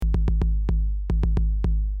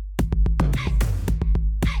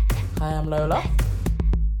Hi, I'm Lola.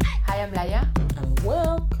 Hi, I'm Laya. And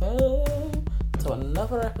welcome to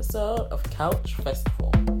another episode of Couch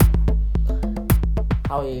Festival.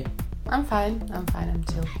 How are you? I'm fine. I'm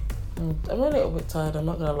chill. I'm a little bit tired, I'm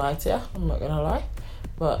not going to lie to you. I'm not going to lie.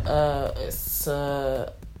 But it's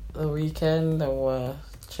the weekend and we're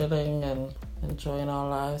chilling and enjoying our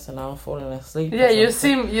lives, and now I'm falling asleep. Yeah, you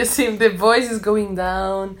seem the voice is going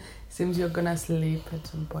down. Seems you're gonna sleep at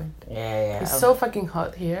some point. Yeah. It's so fucking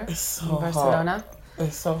hot here. It's so in Barcelona. Hot.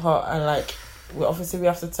 It's so hot, and like we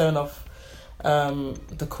have to turn off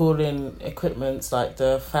the cooling equipments like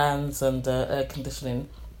the fans and the air conditioning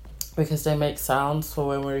because they make sounds for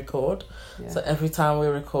when we record. Yeah. So every time we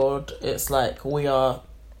record, it's like we are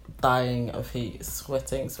dying of heat,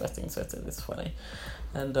 sweating. It's funny.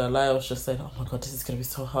 And Lyle was just saying, "Oh my god, this is gonna be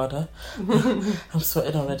so harder." I'm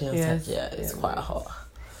sweating already. I was like, "Yeah, it's quite hot."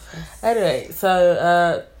 Yes. Anyway,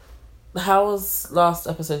 so how was last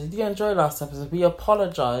episode? Did you enjoy last episode? We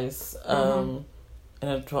apologise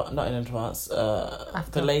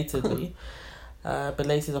belatedly.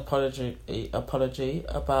 Belated apology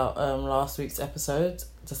about last week's episode.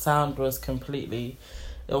 The sound was it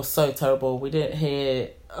was so terrible. We didn't hear,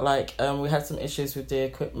 we had some issues with the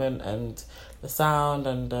equipment and the sound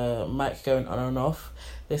and the mic going on and off.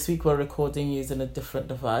 This week we're recording using a different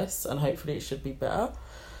device and hopefully it should be better.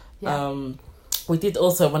 Yeah. We did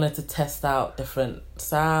also wanted to test out different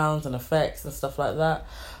sounds and effects and stuff like that,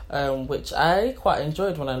 which I quite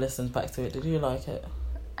enjoyed when I listened back to it. Did you like it?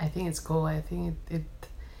 I think it's cool. I think it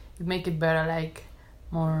make it better, like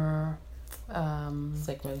more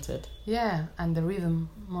segmented. Yeah, and the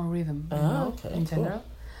more rhythm. Okay, in general. Cool.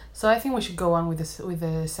 So I think we should go on with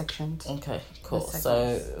the sections. Okay, cool.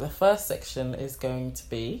 So the first section is going to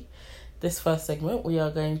be this first segment. We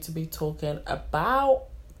are going to be talking about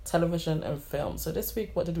television and film. So this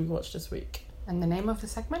week, what did we watch this week? And the name of the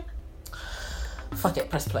segment? Fuck it,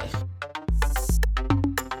 press play.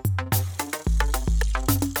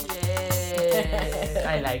 Yeah,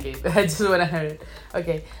 I like it. I just want to hear it.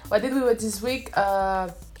 Okay, what did we watch this week?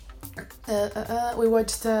 We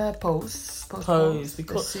watched Pose,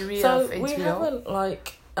 the series of HBO. We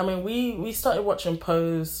haven't we started watching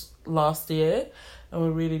Pose last year and we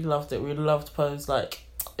really loved it. We loved Pose.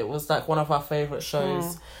 It was one of our favourite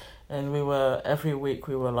shows, and every week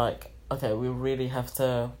we were like, okay, we really have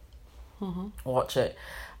to watch it,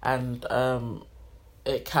 and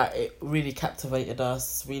it really captivated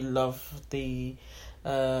us. We love the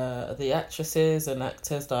actresses and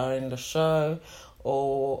actors that are in the show,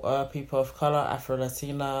 all people of colour,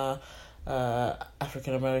 Afro-Latina,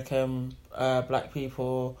 African American, Black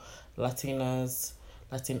people, Latinas,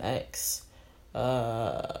 Latinx.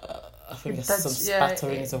 I think there's some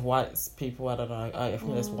spatterings of white people. I don't know. I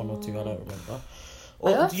think there's one or two. I don't remember.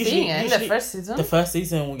 Usually, the first season. The first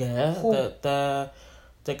season, yeah.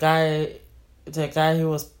 The guy who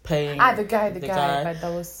was playing. The guy. But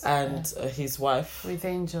that was his wife with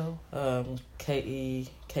Angel.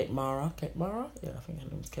 Kate Mara. Yeah, I think her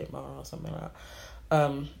name is Kate Mara or something like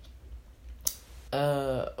that.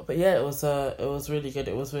 But yeah, it was really good.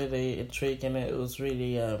 It was really intriguing. It was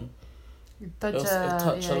really touched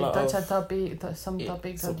some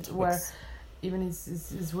topics that were even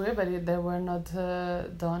it's weird, but they were not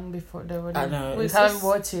done before. They were. We haven't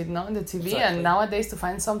watched it on the TV, exactly. And nowadays to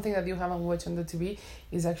find something that you haven't watched on the TV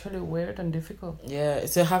is actually weird and difficult. Yeah, I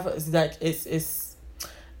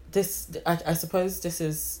suppose this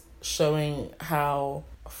is showing how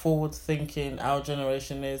forward thinking our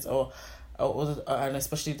generation is, and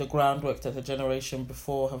especially the groundwork that the generation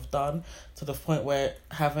before have done, to the point where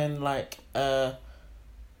having a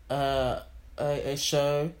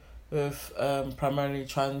show with primarily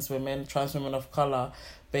trans women of colour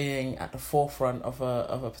being at the forefront of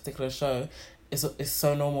a particular show is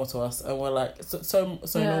so normal to us, and we're so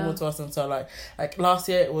normal to us. And so like last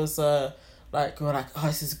year it was we were like, oh,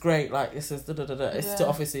 this is great, this is it's still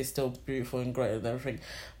obviously it's still beautiful and great and everything,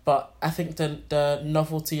 but I think the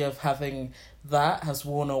novelty of having that has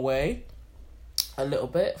worn away a little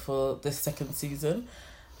bit for this second season,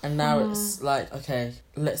 and now it's okay,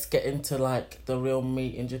 let's get into the real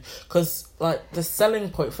meat and because the selling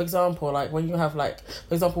point, for example, when you have for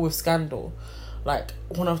example with Scandal,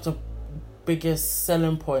 one of the biggest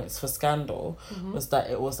selling points for Scandal was that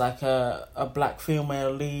it was a black female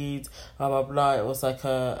lead, blah blah blah. It was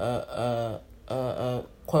a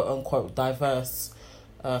quote unquote diverse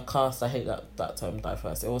cast. I hate that term,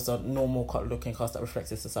 diverse. It was a normal looking cast that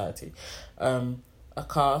reflected society, a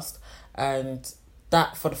cast, and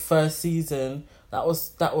that for the first season that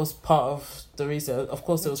was part of the reason. Of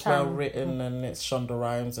course, it was well written and it's Shonda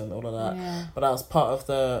Rhimes and all of that. Yeah. But that was part of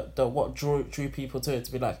the what drew people to it,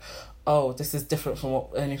 to be like, oh, this is different from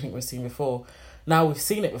anything we've seen before. Now we've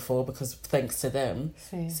seen it before because thanks to them,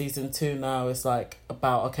 season 2 now is like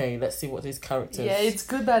about, okay, let's see what these characters. Yeah, it's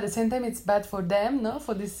good, but at the same time it's bad for them, no,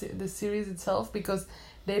 for the series itself, because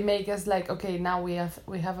they make us like, okay, now we have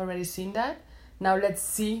already seen that. Now let's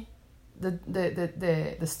see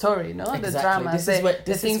the story, no, exactly. The drama,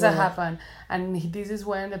 the things that happen, and this is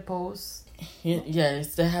when the post. Yeah,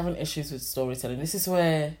 they're having issues with storytelling. This is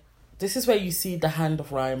where you see the hand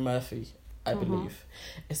of Ryan Murphy, I believe.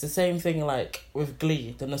 It's the same thing like with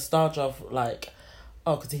Glee, the nostalgia of like,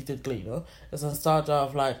 oh, because he did Glee, no? It's a nostalgia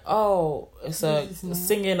of like, oh, it's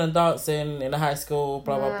singing and dancing in the high school,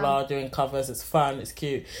 blah, blah, blah, doing covers, it's fun, it's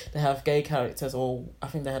cute. They have gay characters, or I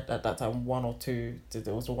think they had at that time 1 or 2,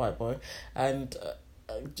 there was a white boy. And,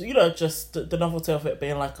 just the novelty of it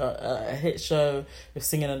being like a hit show with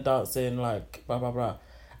singing and dancing, like, blah, blah, blah.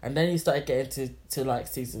 And then you started getting to like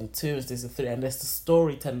season 2 and season 3, and there's the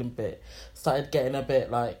storytelling bit. Started getting a bit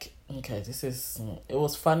like, okay, it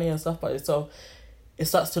was funny and stuff, but it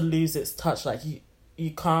starts to lose its touch. Like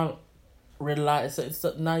you can't rely.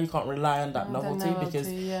 So now you can't rely on that novelty because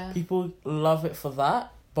people love it for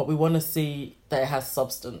that, but we want to see that it has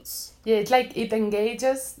substance. Yeah, it's like it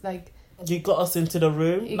engages. Like you got us into the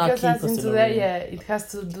room. It gets us into there. Yeah, it has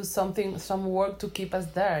to do some work to keep us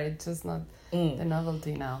there. It's just not the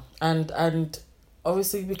novelty now. And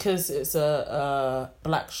obviously because it's a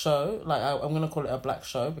black show, like I'm gonna call it a black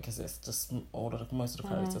show because it's just most of the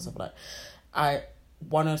characters are black. I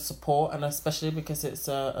want to support, and especially because it's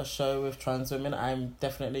a show with trans women,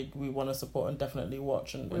 we want to support and definitely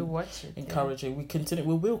watch and encourage it.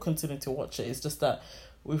 We will continue to watch it. It's just that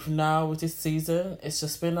with this season, it's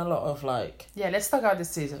just been a lot of like. Yeah, let's talk about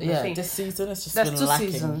this season. This season it's just been lacking.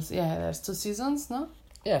 2 seasons. Yeah, there's 2 seasons, no?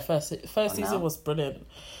 Yeah, first season was brilliant.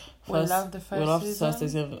 We love the first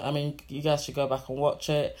season. I mean, you guys should go back and watch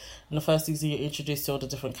it. In the first season, you're introduced to all the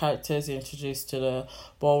different characters. You're introduced to the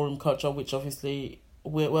ballroom culture, which obviously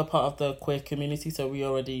we're part of the queer community, so we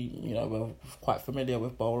already, we're quite familiar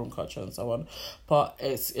with ballroom culture and so on. But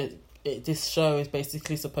this show is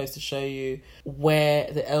basically supposed to show you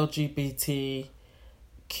where the LGBTQIA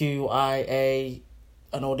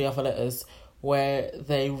and all the other letters, where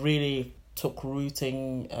they really took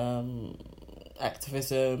rooting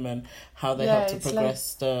activism and how they helped to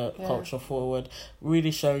progress the culture forward, really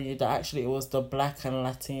showing you that actually it was the Black and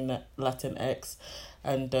Latinx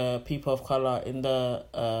and people of colour in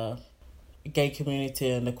the gay community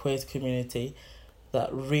and the queer community that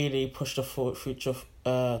really pushed the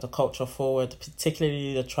culture forward,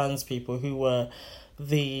 particularly the trans people who were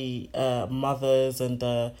the mothers and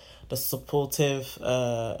the supportive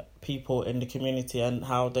people in the community, and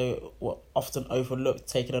how they were often overlooked,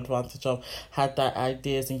 taken advantage of, had their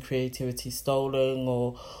ideas and creativity stolen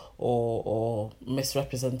or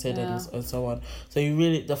misrepresented and so on. So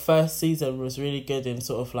the first season was really good in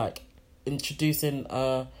sort of like introducing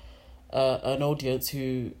an audience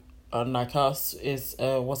who, unlike us,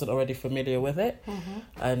 wasn't already familiar with it,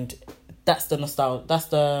 and that's the nostalgia. That's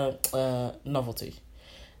the novelty.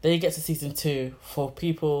 Then you get to season 2 for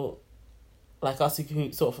people like us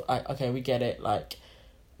who sort of like, okay, we get it. Like,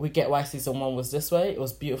 we get why season 1 was this way. It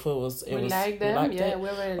was beautiful. We liked them. Yeah, we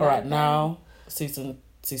really. All right, now season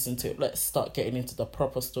 2. Let's start getting into the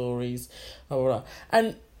proper stories.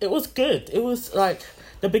 And it was good. It was like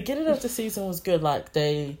the beginning of the season was good. Like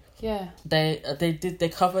they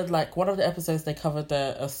covered, like, one of the episodes they covered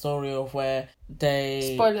a story of where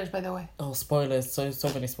they... Spoilers, by the way. Oh, spoilers. So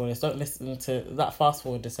many spoilers. Don't listen to that. Fast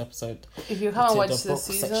forward this episode. If you haven't watched the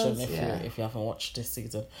season, if you haven't watched this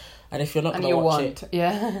season. And if you're not going to watch it...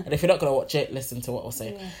 Yeah. And if you're not going to watch it, listen to what we'll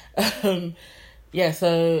say. Yeah.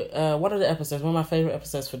 So one of my favourite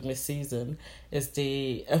episodes for this season is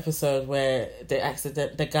the episode where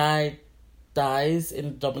the guy dies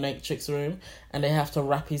in the dominatrix room and they have to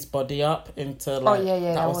wrap his body up into like...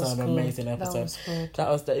 that was an amazing episode.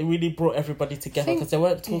 It really brought everybody together because they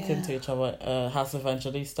weren't talking to each other. House of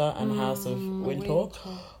Evangelista and House of Wintour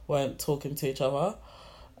weren't talking to each other,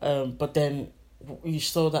 but then you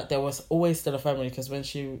saw that there was always still a family, because when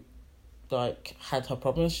she like had her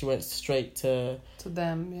problems, she went straight to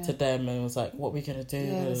them and was like, what are we gonna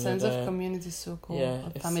do? The sense of community is so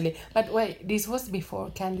cool. Family. But wait, this was before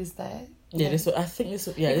Candice died? Because I think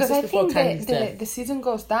the season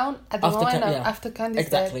goes down at the moment after Candice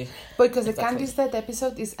died. Because the Candice death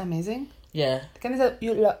episode is amazing. Yeah. Candice,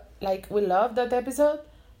 we love that episode.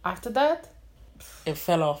 After that, it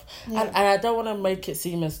fell off. And I don't want to make it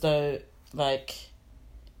seem as though like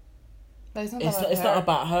It's not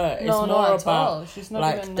about her. It's more not about all. She's not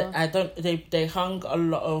like even. They hung a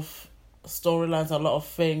lot of storylines, a lot of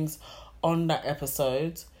things on that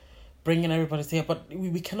episode, bringing everybody together. But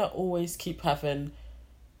we cannot always keep having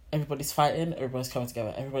everybody's fighting, everybody's coming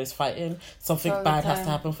together. Everybody's fighting. Something bad has to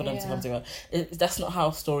happen for them to come together. That's not how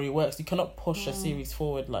a story works. You cannot push a series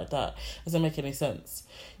forward like that. It doesn't make any sense.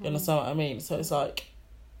 You understand what I mean? So it's like,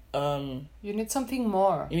 you need something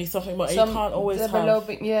more. You can't always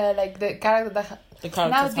developing. Like the character. The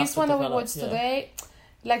characters now this one that we watched today,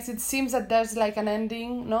 like it seems that there's like an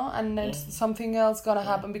ending, no, and then something else gonna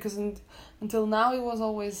happen because until now it was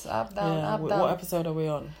always up down up down. What episode are we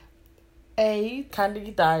on? 8.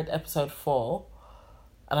 Candy died episode 4,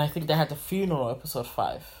 and I think they had the funeral episode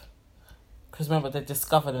 5. Because remember, they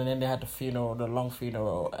discovered and then they had the long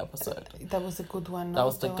funeral episode. That was a good one. That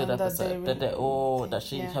was the good episode.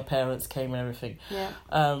 Her parents came and everything. Yeah.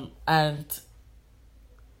 And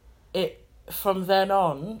it from then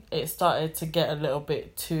on, it started to get a little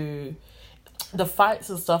bit too. The fights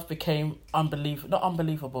and stuff became not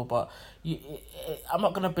unbelievable, but I'm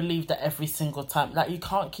not gonna believe that every single time. Like you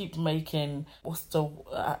can't keep making what's the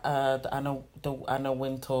Anna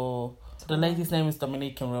Wintour. The lady's name is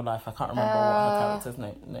Dominique in real life. I can't remember what her character's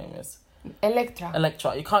name is.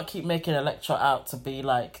 Electra. You can't keep making Electra out to be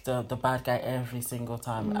like the bad guy every single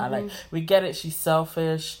time. Mm-hmm. We get it. She's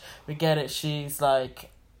selfish. We get it. She's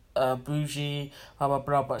like bougie. Blah blah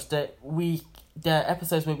blah. But there are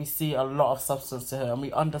episodes where we see a lot of substance to her and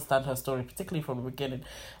we understand her story, particularly from the beginning.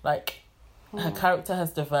 Like, her character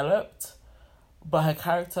has developed, but her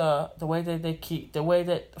character, the way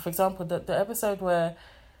that, for example, the episode where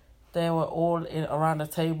they were all around the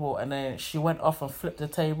table and then she went off and flipped the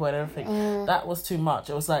table and everything, that was too much.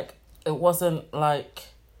 It was like, it wasn't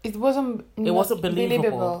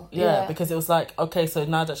believable. Yeah, because it was like, okay, so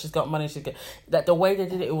now that she's got money, that the way they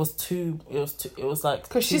did it was like,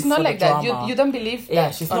 because she's not like that. You don't believe that.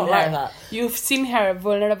 Yeah, she's not like that. You've seen her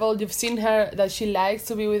vulnerable. You've seen her that she likes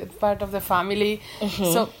to be with part of the family. Mm-hmm.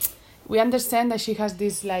 So we understand that she has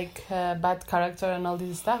this like bad character and all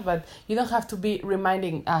this stuff, but you don't have to be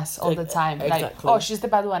reminding us all the time. Exactly. Like, oh, she's the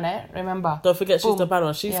bad one, remember? Don't forget, she's the bad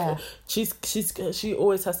one. She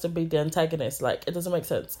always has to be the antagonist. Like, it doesn't make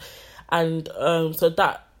sense. And so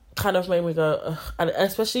that kind of made me go, ugh. And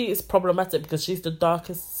especially it's problematic because she's the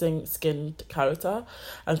darkest skinned character,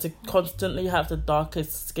 and to constantly have the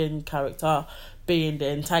darkest skinned character being the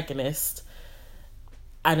antagonist,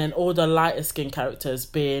 and then all the lighter skinned characters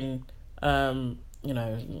being the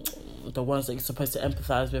ones that you're supposed to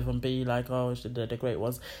empathize with and be like, oh, they're the great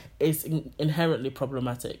ones, is inherently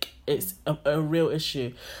problematic. It's a real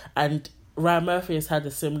issue. And Ryan Murphy has had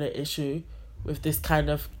a similar issue with this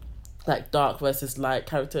kind of like dark versus light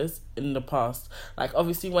characters in the past. Like,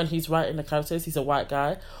 obviously when he's writing the characters, he's a white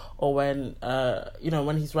guy, or when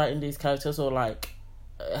when he's writing these characters or like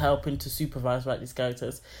helping to supervise write these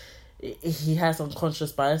characters, he has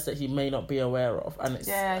unconscious bias that he may not be aware of, and it's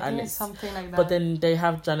something like that. But then they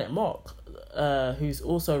have Janet Mock, who's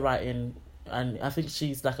also writing, and I think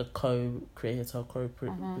she's like a co-creator,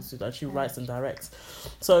 co-producer, and she writes and directs.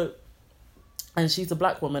 So, and she's a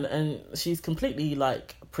black woman, and she's completely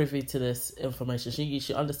like privy to this information.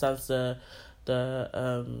 She understands the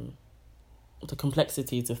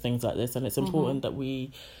complexities of things like this, and it's important that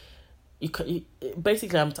we.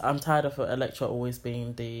 Basically, I'm tired of Electra always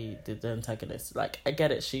being the antagonist. Like, I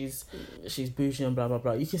get it, she's bougie and blah blah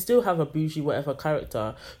blah. You can still have a bougie whatever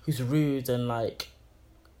character who's rude and like,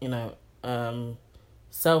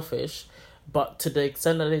 selfish, but to the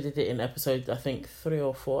extent that they did it in episode, I think 3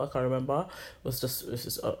 or 4, I can't remember, was just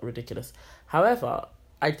ridiculous. However,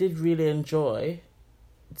 I did really enjoy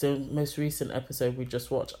the most recent episode we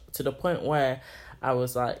just watched, to the point where I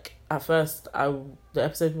was like, at first, the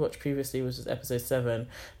episode we watched previously was just episode 7.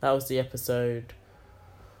 That was the episode.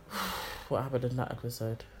 What happened in that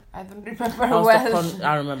episode? I don't remember well.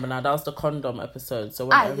 I remember now. That was the condom episode. So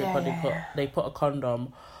when they put a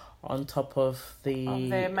condom on top of the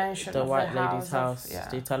white lady's house,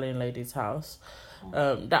 the Italian lady's house.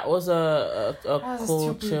 That was a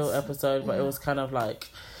cool, chill episode, but it was kind of like,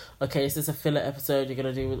 okay, this is a filler episode. You're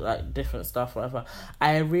gonna do like different stuff, whatever.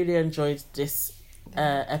 I really enjoyed this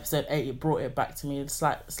episode 8. It brought it back to me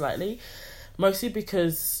slightly, mostly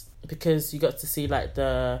because you got to see like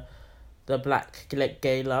the black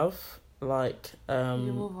gay love, like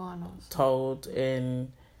told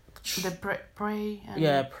in the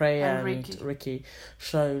Prey and Ricky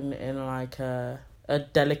shown in like a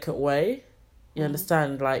delicate way. You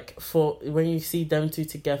understand, like, for when you see them two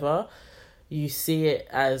together, you see it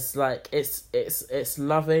as like it's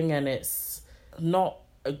loving and it's not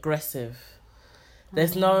aggressive.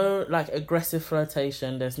 There's no like aggressive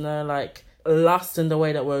flirtation. There's no like lust in the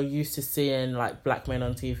way that we're used to seeing like black men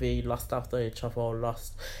on TV lust after each other or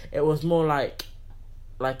lust. It was more like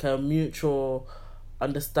a mutual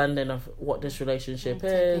understanding of what this relationship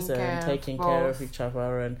is and taking care of each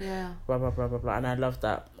other and blah blah blah blah blah. And I love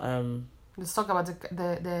that. Let's talk about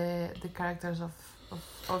the characters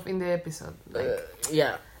of in the episode.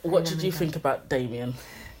 What did you think about Damon?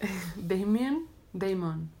 Damon.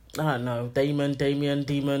 I don't know. Damon.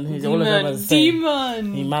 He's all of them are the same.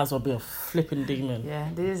 Demon. He might as well be a flipping demon. Yeah,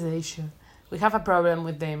 this is the issue. We have a problem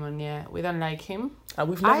with Damon. Yeah, we don't like him.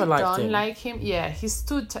 We've never liked him. I don't like him. Yeah, he's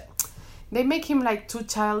too. They make him like too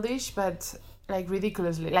childish, but like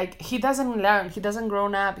ridiculously. Like he doesn't learn. He doesn't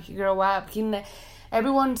grow up.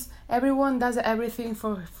 Everyone does everything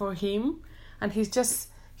for him, and he's just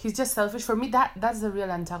selfish. For me, that's the real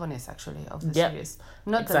antagonist actually of the series.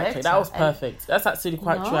 Not exactly. That was perfect. That's actually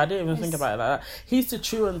quite true. I didn't even think about it like that. He's the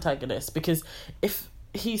true antagonist because if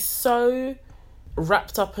he's so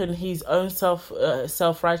wrapped up in his own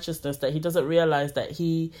self-righteousness that he doesn't realize that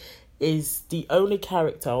he is the only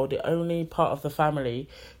character or the only part of the family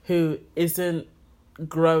who isn't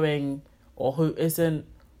growing or who isn't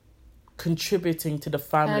contributing to the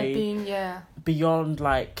family beyond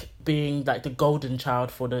like being like the golden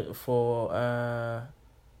child for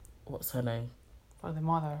what's her name? For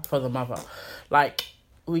the mother. Like,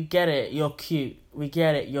 we get it, you're cute. We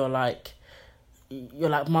get it, you're like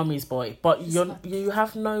mummy's boy, but you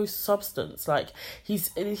have no substance. Like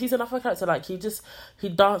he's another character. Like he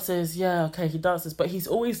dances, he dances, but he's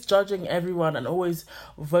always judging everyone and always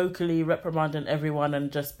vocally reprimanding everyone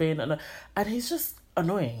and just being and he's just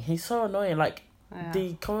annoying. He's so annoying. Like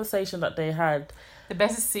the conversation that they had. The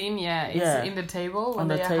best scene, is in the table when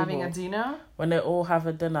they are having a dinner. When they all have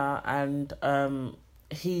a dinner and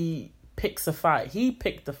he picks a fight. He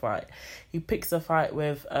picked the fight. He picks a fight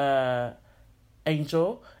with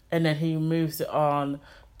Angel, and then he moves it on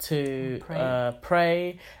to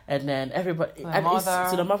Prey, and then everybody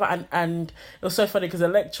to the mother, and it was so funny because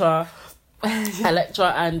Elektra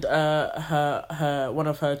and her one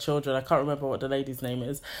of her children, I can't remember what the lady's name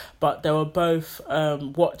is, but they were both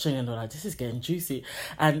watching and they're like, this is getting juicy,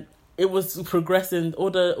 and it was progressing. All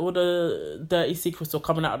the dirty secrets were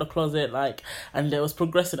coming out of the closet, like, and it was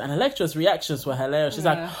progressing. And Electra's reactions were hilarious. She's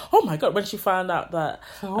like, "Oh my god!" When she found out that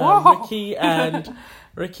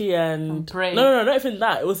Ricky and Prey. No, not even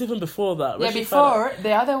that. It was even before that. Before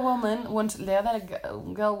the other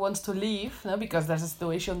girl wants to leave, no, because there's a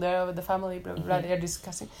situation there with the family. Blah blah blah. They're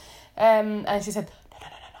discussing, and she said, "No.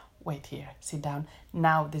 Wait here. Sit down.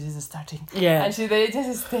 Now this is starting." Yeah. And they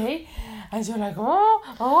just stay, and you're like,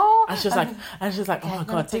 oh. And she's like, oh my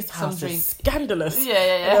god, this house is scandalous. Yeah.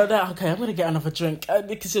 And they're like, okay, I'm gonna get another drink,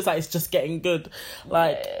 because she's like, it's just getting good.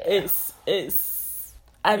 Like it's.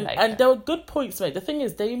 And there were good points made. The thing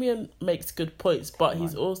is, Damien makes good points, but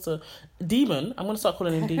he's also Demon. I'm gonna start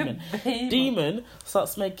calling him Demon. Demon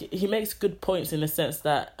he makes good points in the sense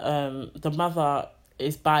that the mother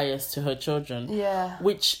is biased to her children,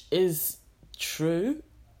 which is true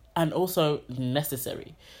and also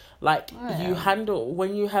necessary. Like you handle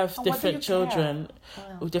when you have different children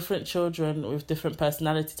with different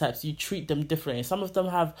personality types, you treat them differently. Some of them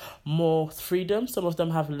have more freedom, some of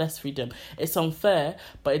them have less freedom. It's unfair,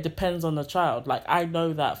 but it depends on the child. Like I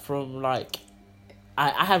know that from like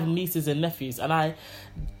I have nieces and nephews, and I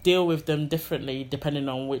deal with them differently depending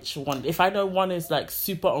on which one. If I know one is like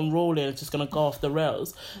super unruly and it's just gonna go off the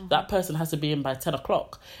rails, that person has to be in by 10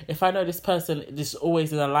 o'clock. If I know this person is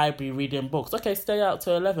always in a library reading books, okay, stay out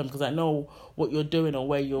till 11 because I know what you're doing or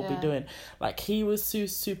where you'll be doing. Like he was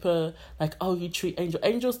super like, oh, you treat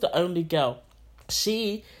Angel's the only girl.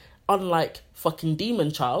 She, unlike fucking Demon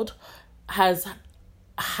Child, has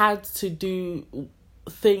had to do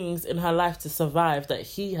things in her life to survive that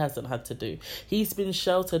he hasn't had to do. He's been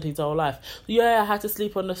sheltered his whole life. I had to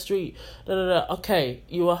sleep on the street. Okay,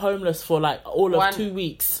 you were homeless for like all of 2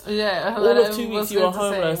 weeks. All of 2 weeks you were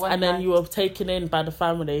homeless, and then you were taken in by the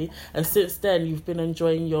family, and since then you've been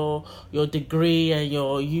enjoying your degree and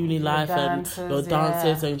your uni life and your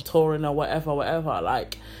dances and touring or whatever.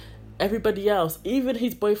 Like everybody else, even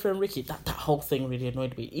his boyfriend Ricky, that whole thing really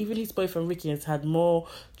annoyed me. Even his boyfriend Ricky has had more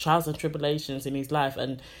trials and tribulations in his life,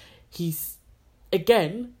 and he's,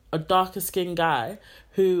 again, a darker skinned guy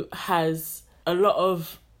who has a lot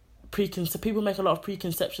of people make a lot of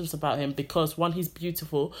preconceptions about him because 1, he's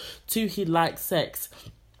beautiful, 2, he likes sex,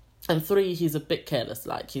 and 3, he's a bit careless.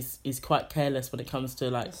 Like he's quite careless when it comes to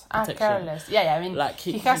like protection. Careless. Yeah. I mean, like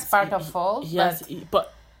he has part of fault,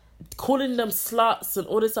 but calling them sluts and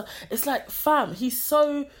all this stuff, it's like, fam, he's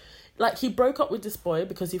so like, he broke up with this boy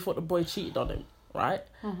because he thought the boy cheated on him. right?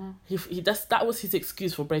 That was his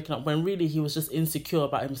excuse for breaking up, when really he was just insecure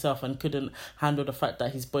about himself and couldn't handle the fact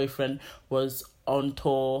that his boyfriend was on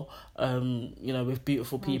tour, with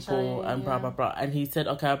beautiful people and blah blah blah. And he said,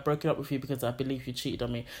 okay, I've broken up with you because I believe you cheated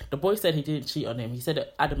on me. The boy said he didn't cheat on him. He said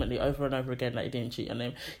it adamantly over and over again that he didn't cheat on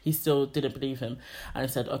him. He still didn't believe him, and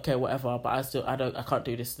he said, okay, whatever, but I can't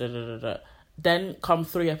do this. Then come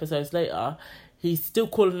 3 episodes later, he's still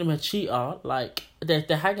calling him a cheater. Like, they're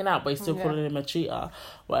hanging out, but he's still calling him a cheater.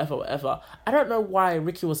 Whatever. I don't know why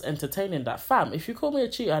Ricky was entertaining that. Fam, if you call me a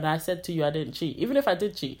cheater and I said to you I didn't cheat, even if I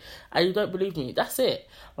did cheat, and you don't believe me, that's it.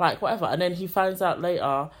 Like, whatever. And then he finds out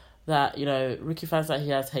later that, Ricky finds out he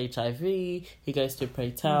has HIV. He goes to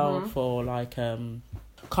Pray Tell for, like,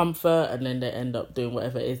 comfort, and then they end up doing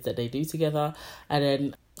whatever it is that they do together. And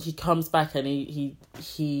then he comes back and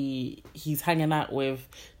he's hanging out with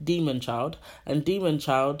Demon Child, and Demon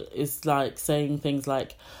Child is like saying things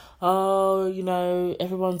like, oh,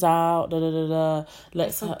 everyone's out,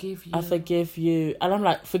 I forgive you. And I'm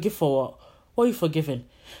like, forgive for what? What are you forgiving?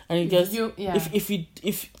 And he goes,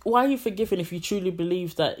 if why are you forgiving if you truly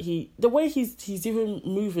believe that the way he's even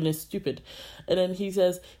moving is stupid. And then he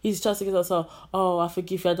says, he's just to himself, oh, I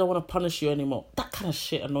forgive you, I don't want to punish you anymore. That kind of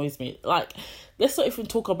shit annoys me. Like, let's not even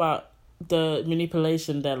talk about the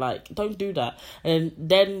manipulation there. Like, don't do that. And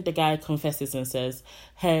then the guy confesses and says,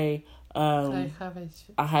 hey, I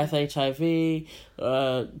have HIV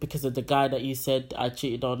because of the guy that you said I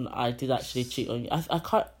cheated on. I did actually cheat on you.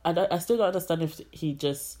 I still don't understand if he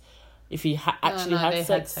actually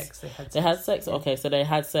had sex. They had sex. Yeah. Okay, so they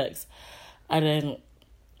had sex, and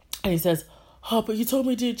he says, oh, but you told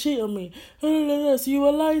me you didn't cheat on me. So you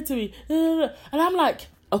were lying to me. And I'm like,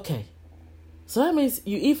 okay, so that means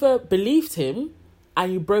you either believed him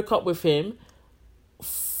and you broke up with him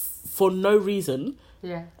for no reason.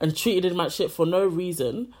 Yeah. And treated him like shit for no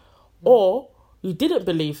reason, or you didn't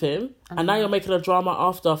believe him, and now you're making a drama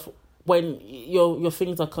after when your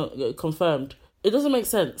things are confirmed. It doesn't make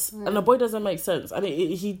sense, and the boy doesn't make sense, and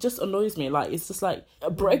he just annoys me. Like, it's just like a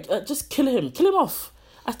break. Just kill him off.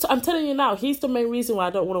 I'm telling you now, he's the main reason why I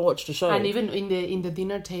don't want to watch the show. And even in the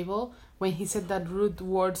dinner table, when he said that rude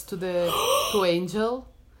words to Angel,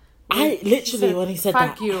 when he said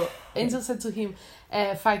fuck that, you. Angel said to him,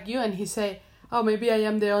 fuck you, and he said, oh, maybe I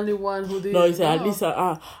am the only one who did. No, he said, at least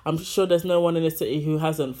I'm sure there's no one in the city who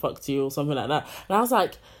hasn't fucked you or something like that. And I was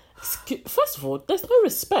like, first of all, there's no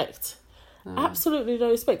respect. Absolutely no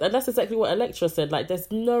respect. And that's exactly what Electra said. Like, there's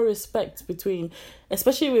no respect between,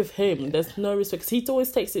 especially with him, there's no respect. 'Cause he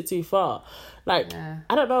always takes it too far. Like,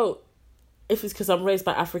 I don't know if it's because I'm raised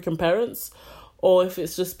by African parents or if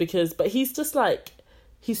it's just because, but he's just like,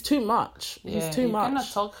 he's too much. He's too much. You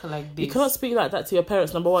cannot talk like this. You cannot speak like that to your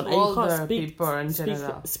parents, number one. And you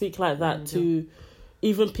can't speak like that to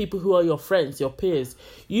even people who are your friends, your peers.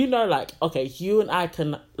 Like, okay, you and I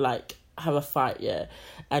can, like, have a fight, yeah?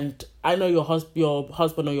 And I know your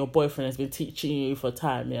husband or your boyfriend has been teaching you for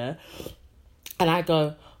time, yeah? And I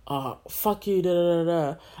go, oh, fuck you,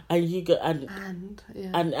 and you go and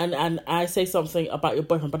I say something about your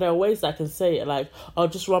boyfriend, but there are ways that I can say it, like, I'll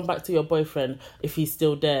just run back to your boyfriend if he's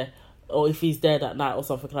still there, or if he's there that night or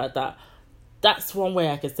something like that. That's one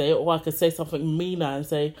way I could say it. Or I could say something meaner and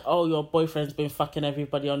say, oh, your boyfriend's been fucking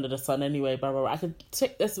everybody under the sun anyway, blah, blah, blah. I could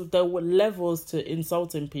take this. There were levels to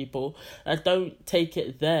insulting people. I don't take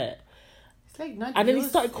it there. It's like not. And then he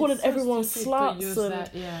started calling everyone sluts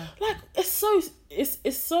and like it's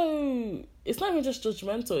not even just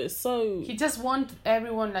judgmental. It's so he just wants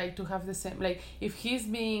everyone like to have the same. Like if he's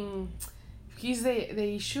the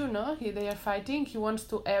issue, no, they are fighting. He wants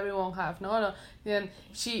to everyone have no. Then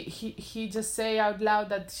he just say out loud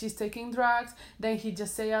that she's taking drugs. Then he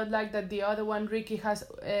just say out loud that the other one, Ricky, has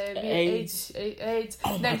AIDS.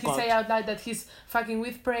 Oh then he say out loud that he's fucking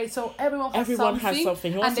with Prey. So everyone has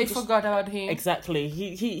something. And they forgot about him. Exactly.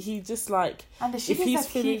 He just like. And the shit is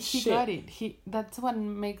that he got it. That's what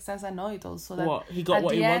makes us annoyed also. That what he got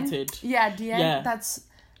what he wanted. Yeah, at the end, that's.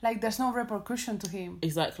 Like, there's no repercussion to him.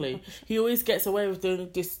 Exactly. He always gets away with doing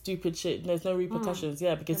this stupid shit. There's no repercussions.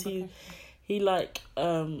 Yeah, because he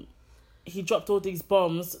dropped all these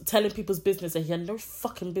bombs telling people's business that he had no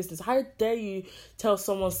fucking business. How dare you tell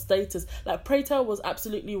someone's status? Like, Pray Tell was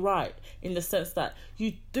absolutely right in the sense that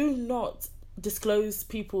you do not disclose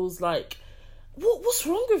people's, like, what's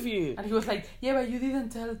wrong with you? And he was like, yeah, but you didn't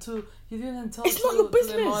tell it's not your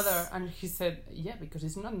business. To the mother. And he said, yeah, because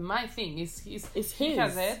it's not my thing. It's his. He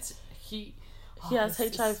has it. He has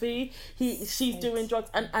HIV. She's doing drugs.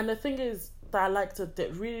 And the thing is that I liked the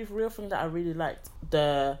really real thing that I really liked,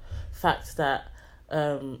 the fact that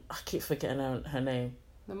I keep forgetting her name.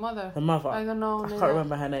 The mother. The mother. I don't know. I can't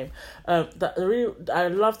remember her name. I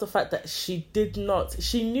love the fact that she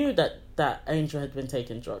knew that Angel had been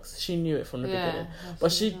taking drugs. She knew it from the beginning.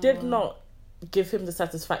 But she did not give him the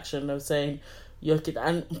satisfaction of saying, "Your kid,"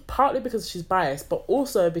 and partly because she's biased, but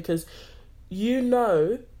also because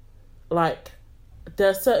like, there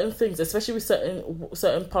are certain things, especially with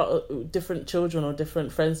certain different children or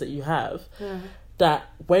different friends that you have, that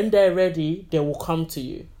when they're ready, they will come to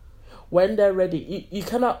you. When they're ready, you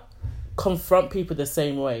cannot confront people the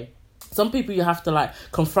same way. Some people you have to like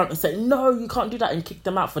confront and say, no, you can't do that, and kick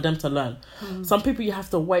them out for them to learn. Some people you have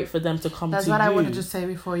to wait for them to come to you. That's what I wanted to say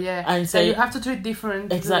before, and say, you have to treat different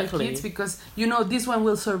the kids, because this one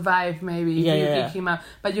will survive maybe if you kick him out,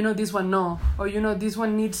 but this one no, or this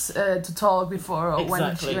one needs to talk before, or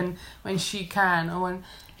when she can, or when.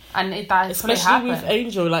 And it actually especially with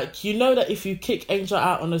Angel, like, that if you kick Angel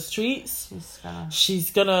out on the streets,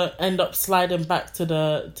 she's gonna end up sliding back to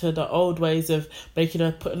the old ways of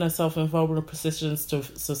putting herself in vulnerable positions to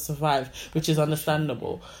survive, which is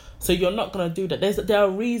understandable. So you're not gonna do that. There are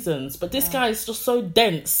reasons, but this guy is just so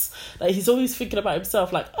dense. Like, he's always thinking about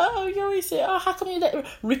himself. Like, you always say, how come you let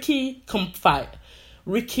Ricky come fight?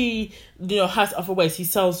 Ricky, has other ways. He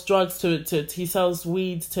sells drugs he sells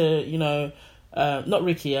weed to, not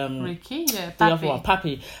Ricky, Ricky, the other one,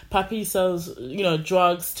 Pappy. Pappy sells,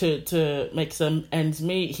 drugs to make some ends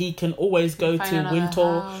meet. He can always go to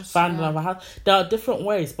Wintour, find another house. There are different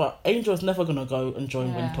ways, but Angel's never gonna go and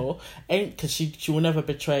join Wintour, because she will never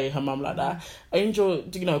betray her mum like that. Angel,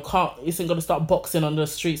 isn't gonna start boxing on the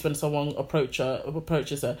streets when someone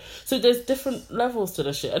approaches her. So there's different levels to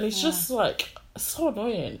the shit, and it's just like so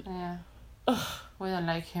annoying. Ugh. We don't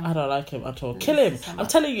like him. I don't like him at all. Kill him. I'm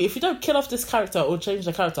telling you, if you don't kill off this character or change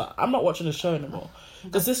the character, I'm not watching the show anymore.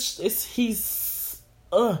 Because he's...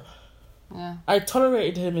 I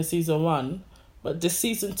tolerated him in season 1, but this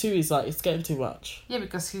season 2 is like, it's getting too much. Yeah,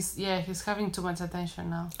 because he's having too much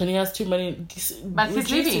attention now. And he has too many... But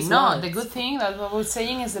he's leaving. No, the good thing that what we're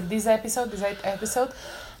saying is that this episode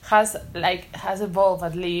has evolved,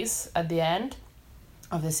 at least at the end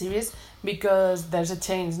of the series, because there's a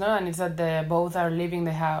change, no? And it's that they both are leaving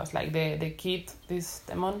the house. Like the kid, this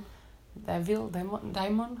demon, how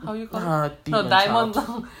you call it?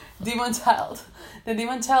 Demon child. The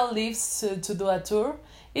demon child leaves to do a tour.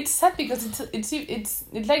 It's sad because it's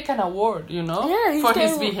like an award, for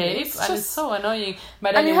his behavior, and it's so annoying.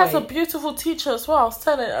 But anyway. He has a beautiful teacher as well. I was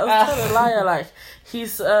telling Laya, like,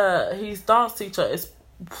 his dance teacher is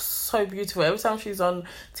so beautiful. Every time she's on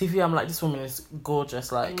TV, I'm like, this woman is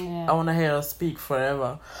gorgeous. Like, I want to hear her speak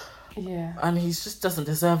forever. Yeah. And he just doesn't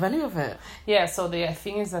deserve any of it. Yeah, so the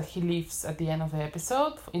thing is that he leaves at the end of the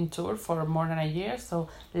episode in tour for more than a year. So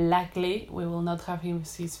luckily, we will not have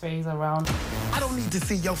his face around. I don't need to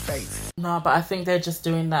see your face. No, but I think they're just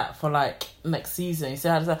doing that for like next season. You see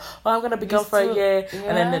how they say, I'm going to be gone for a year. Yeah.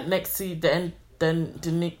 And then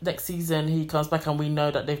the next season he comes back and we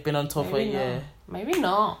know that they've been on tour for a year. Maybe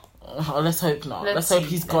not. Let's hope not. Let's hope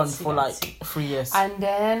he's gone for like 3 years. And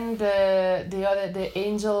then the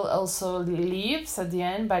angel also leaves at the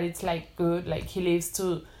end, but it's like good. Like, he leaves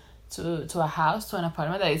to a house, to an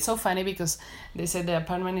apartment. It's so funny because they said the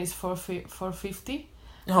apartment is $450.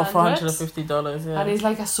 $450, yeah. And it's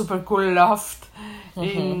like a super cool loft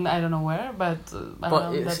in I don't know where, but I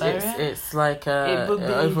don't know that area. It's like it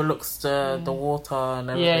overlooks the water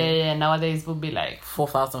and everything. Yeah. Nowadays it would be like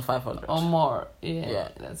 4,500 or more. Yeah,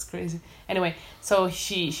 that's crazy. Anyway, so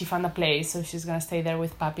she found a place, so she's gonna stay there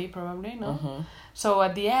with Papi probably, no? Mm-hmm. So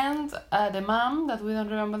at the end, the mom that we don't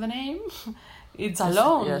remember the name, it's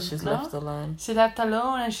alone. Yeah, she's left alone. She left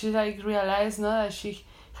alone, and she like realized that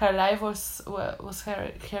her life was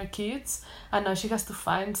her kids, and now she has to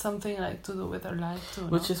find something like to do with her life too.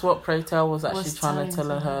 Which is what Pray Tell was actually trying to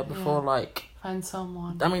tell her before, like, find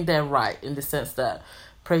someone. I mean, they're right in the sense that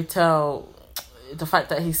Pray Tell, the fact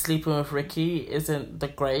that he's sleeping with Ricky isn't the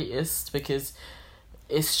greatest, because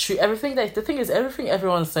it's true. The thing is, everything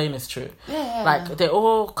everyone's saying is true. Yeah. Like, they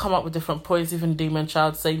all come up with different points, even Demon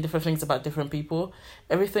Child saying different things about different people.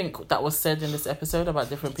 Everything that was said in this episode about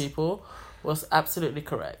different people was absolutely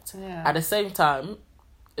correct. Yeah. At the same time,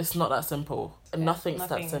 it's not that simple. Yeah, nothing's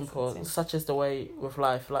that simple. Such is the way with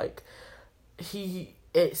life. Like,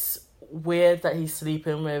 it's weird that he's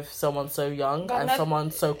sleeping with someone so young, but someone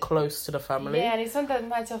so close to the family. Yeah, and it's not that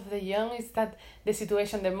much of the young, it's that the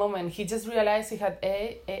situation, the moment. He just realized he has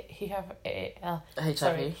HIV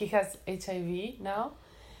now.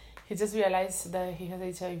 He just realized that he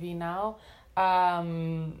has HIV now.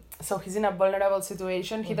 So he's in a vulnerable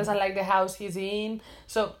situation. He doesn't like the house he's in.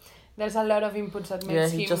 So there's a lot of inputs that makes him... Yeah,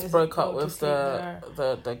 he just broke up with the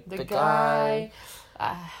guy.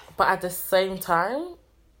 But at the same time,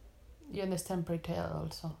 you understand Pray Tell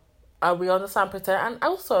also. We understand Pray Tell, and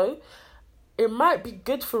also it might be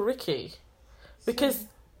good for Ricky, because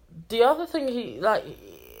the other thing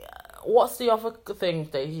what's the other thing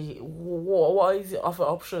that what is the other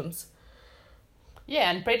options?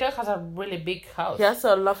 Yeah, and Pray Tell has a really big house. He has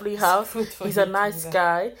a lovely house. He's a nice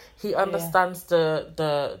guy. He understands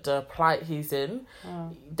the plight he's in.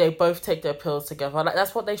 They both take their pills together. Like,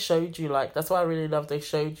 that's what they showed you. Like, that's what I really love. They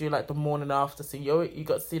showed you, like, the morning after scene. You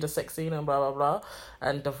got to see the sex scene and blah, blah, blah.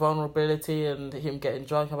 And the vulnerability and him getting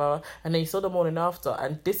drunk and blah, blah. And then you saw the morning after.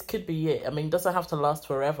 And this could be it. I mean, it doesn't have to last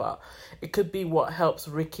forever. It could be what helps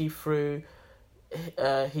Ricky through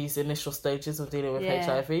his initial stages of dealing with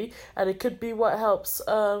HIV, and it could be what helps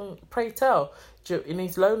Pray Tell in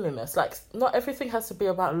his loneliness. Like, not everything has to be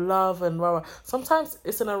about love and blah, blah. Sometimes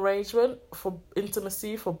it's an arrangement for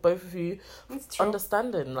intimacy for both of you. It's true.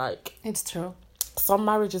 Understanding, like, it's true. Some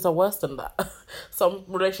marriages are worse than that. Some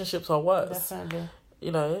relationships are worse. Definitely.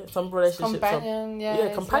 You know, some relationships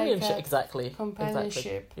companionship, like exactly.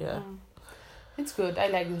 Companionship. Exactly. Yeah. It's good. I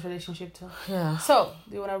like this relationship too. Yeah. So,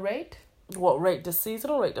 do you want to rate? What, rate the season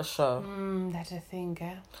or rate the show? That's a thing,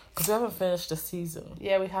 because we haven't finished the season.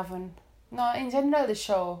 Yeah, we haven't. No, in general, the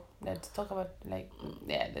show. Let's talk about,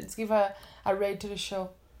 let's give a rate to the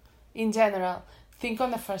show. In general, think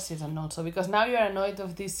on the first season also, because now you're annoyed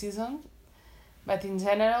of this season. But in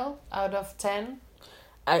general, out of 10...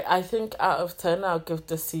 I think out of 10, I'll give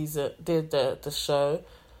the season, the show...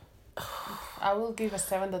 I will give a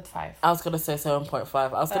 7.5. I was going to say 7.5. I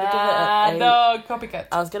was going to give it an 8. No, copycat.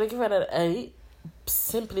 I was going to give it an 8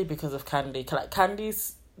 simply because of Candy.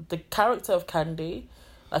 The character of Candy,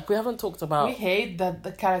 like, we haven't talked about... We hate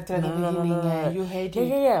the character at the beginning. No. You hate it.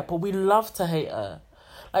 Yeah, but we love to hate her.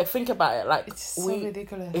 Like, think about it. Like, it's so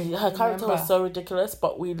ridiculous. Her character was so ridiculous,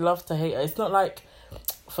 but we love to hate her. It's not like...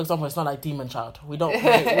 For example, it's not like Demon Child. We don't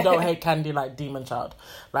hate Candy like Demon Child.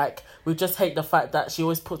 Like, we just hate the fact that she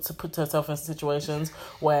always puts herself in situations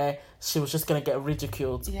where she was just gonna get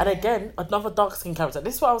ridiculed. Yeah. And again, another dark skin character.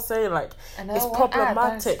 This is what I was saying. Like, it's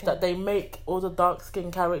problematic that they make all the dark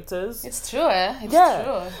skin characters. It's true, It's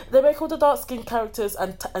true. They make all the dark skin characters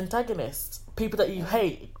antagonists, people that you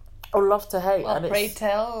hate or love to hate. Well, and Pray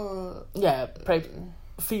Tell. Yeah,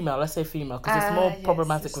 female. Let's say female, because it's more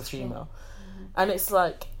problematic with female. And it's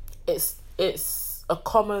like, it's a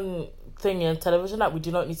common thing in television that we do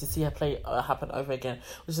not need to see happen over again,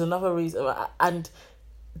 which is another reason. And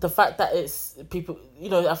the fact that it's people, you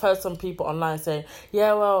know, I've heard some people online saying,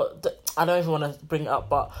 yeah, well, I don't even want to bring it up,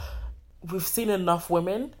 but we've seen enough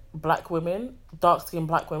women, black women, dark-skinned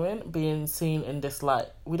black women being seen in this light.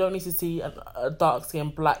 We don't need to see a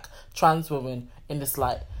dark-skinned black trans woman in this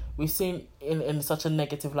light. We've seen in such a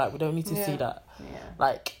negative light. We don't need to see that. Yeah.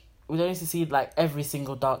 Like, we don't need to see, like, every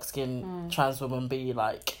single dark-skinned trans woman be,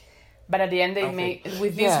 like... But at the end,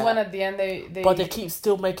 one, at the end, they... But they keep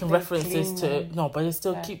still making references to... No, but they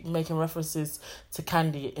still keep making references to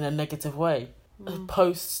Candy in a negative way.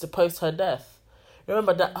 Post her death.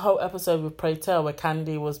 Remember that whole episode with Pray Tell where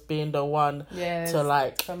Candy was being the one to,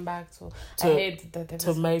 like... Come back to... I hate that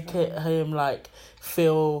episode. To make him, like,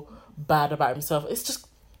 feel bad about himself. It's just...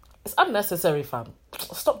 It's unnecessary, fam.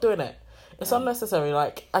 Stop doing it. It's unnecessary.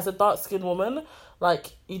 Like, as a dark-skinned woman,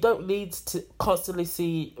 like, you don't need to constantly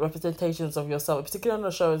see representations of yourself, particularly on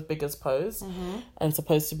a show as big as Pose, and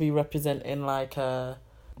supposed to be representing, like,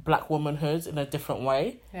 black womanhood in a different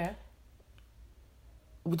way. Yeah.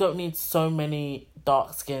 We don't need so many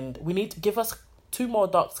dark-skinned... We need to give us 2 more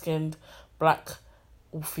dark-skinned black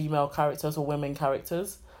female characters or women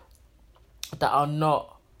characters that are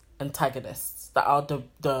not antagonists, that are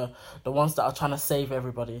the ones that are trying to save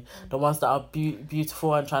everybody, the ones that are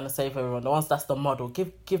beautiful and trying to save everyone, the ones that's the model.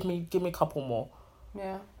 Give me a couple more.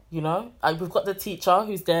 Yeah. You know, like, we've got the teacher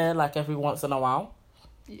who's there, like, every once in a while.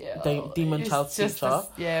 Yeah. The Demon Child teacher.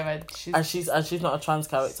 But she's not a trans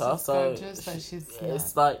character, so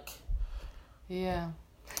it's like. Yeah.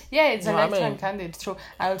 Yeah, it's Electra and Candy. It's true.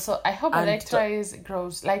 I hope Electra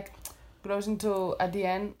grows into, at the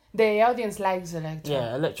end, the audience likes Electra.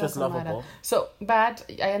 Yeah, Electra's lovable. Matter. So, but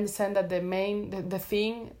I understand that the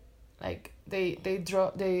thing, like, they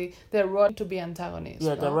wrote to be antagonists.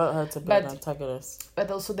 Yeah, they wrote her to be an antagonist.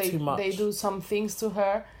 But also they do some things to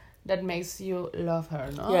her that makes you love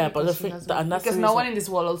her, no? Yeah, but because no one in this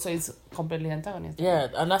world also is completely antagonist. Yeah,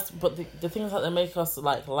 and the thing is that they make us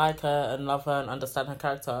like her and love her and understand her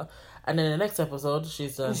character. And then in the next episode,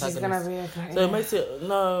 she's the antagonist. She's gonna be so it makes it you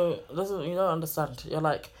don't understand. You're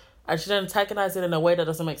like, and she's antagonizing in a way that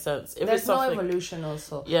doesn't make sense. If there's no evolution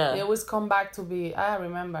also. Yeah. They always come back to be, I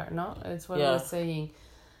remember, no? It's what we were saying.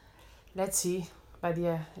 Let's see. But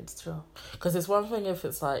yeah, it's true. Because it's one thing if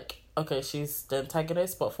it's like, okay, she's the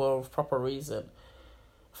antagonist, but for a proper reason.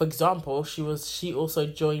 For example, she also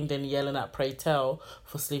joined in yelling at Pray Tell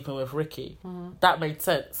for sleeping with Ricky. Mm-hmm. That made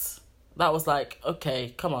sense. That was like,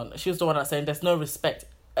 okay, come on. She was the one that's saying there's no respect.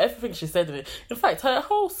 Everything she said in it. In fact, her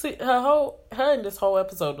in this whole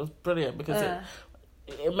episode was brilliant because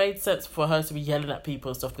it made sense for her to be yelling at people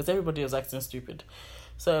and stuff because everybody was acting stupid.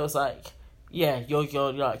 So it was like, yeah,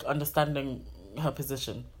 you're like understanding her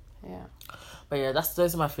position. Yeah. But yeah,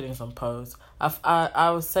 those are my feelings on Pose.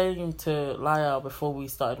 I was saying to Lyle before we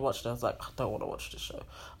started watching, I was like, I don't want to watch this show.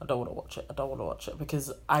 I don't want to watch it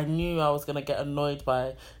because I knew I was gonna get annoyed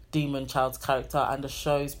by Demon Child's character and the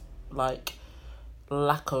show's like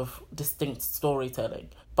lack of distinct storytelling.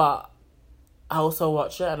 But I also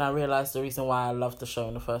watched it and I realised the reason why I loved the show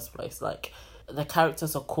in the first place. Like, the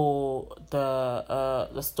characters are cool,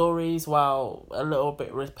 the stories, while a little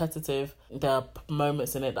bit repetitive, there are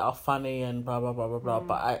moments in it that are funny and blah blah blah blah blah.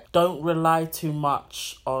 But I don't rely too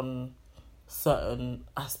much on certain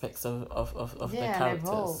aspects of the characters.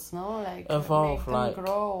 Evolve, no? Like evolve, make them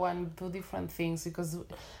grow and do different things because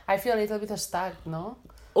I feel a little bit stuck, no?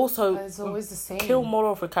 Also, but it's always the same. Kill more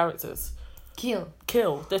of the characters.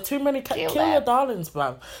 Kill. There's too many. Kill your darlings,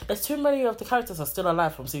 bruv. There's too many of the characters are still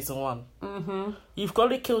alive from season 1. Mm-hmm. You've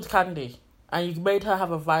only killed Candy, and you made her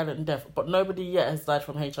have a violent death, but nobody yet has died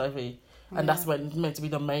from HIV, and that's meant to be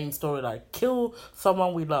the main storyline. Kill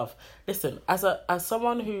someone we love. Listen, as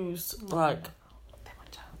someone who's like,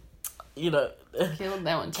 you know,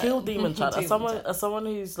 kill Demon Child. As someone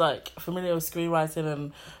who's like familiar with screenwriting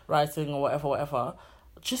and writing or whatever,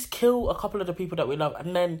 just kill a couple of the people that we love,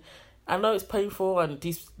 and then. I know it's painful and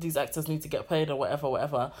these actors need to get paid or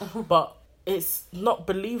whatever, but it's not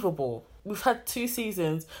believable. We've had 2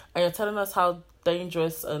 seasons and you're telling us how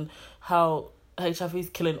dangerous and how HIV is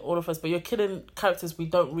killing all of us, but you're killing characters we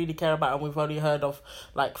don't really care about and we've only heard of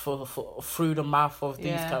like for through the mouth of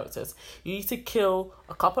these characters. You need to kill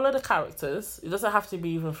a couple of the characters. It doesn't have to be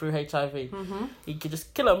even through HIV. Mm-hmm. You could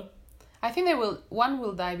just kill them. I think one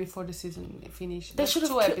will die before the season finish. They should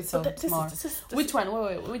have 2 episodes more. Which one?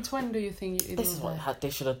 Wait. Which one do you think it This is what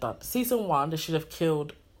they should have done. Season 1, they should have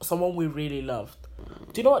killed someone we really loved.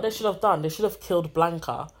 Do you know what they should have done? They should have killed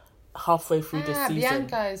Blanca halfway through the season.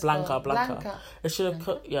 Blanca. They should have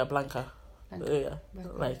killed Blanca. Yeah,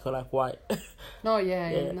 like white. No,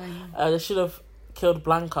 yeah. They should have killed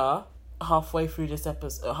Blanca halfway through this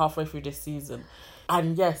episode, halfway through this season.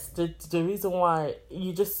 And yes, the reason why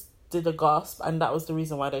you just did a gasp, and that was the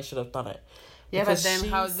reason why they should have done it. Yeah, because but then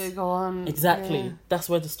how they go on? Exactly. Yeah. That's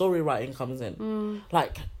where the story writing comes in.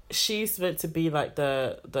 Like, she's meant to be like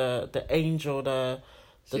the angel, the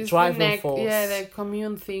driving force. Yeah, the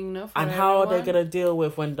commune thing, no? And how are they gonna deal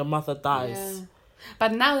with when the mother dies? Yeah.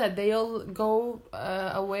 But now that they all go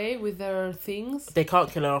away with their things... They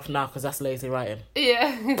can't kill her off now because that's lazy writing.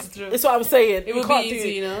 Yeah, it's true. It's what I'm saying. It would be easy,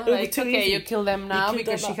 you know? Like, okay, you kill them now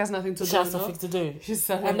because she has nothing to do. She has nothing to do.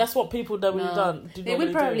 And that's what people that we've done. They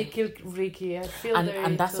will probably kill Ricky. I feel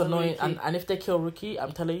and that's annoying. And if they kill Ricky,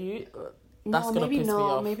 I'm telling you, that's going to piss me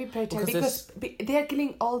off. Maybe Pray Tell. Because they are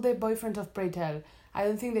killing all the boyfriends of Pray Tell. I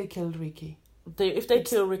don't think they killed Ricky. If they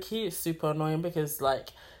kill Ricky, it's super annoying because,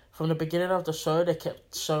 like... From the beginning of the show, they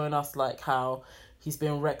kept showing us like how he's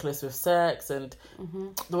been reckless with sex, and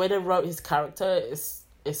the way they wrote his character is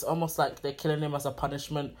it's almost like they're killing him as a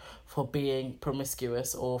punishment for being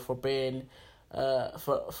promiscuous or for being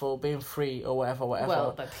for being free or whatever.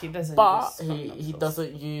 Well, but he doesn't. But he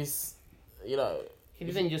doesn't use, you know. He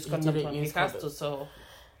didn't use condoms when he has to. So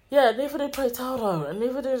yeah, neither did Pray Tell though, and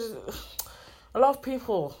neither did a lot of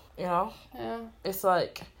people. You know. Yeah. It's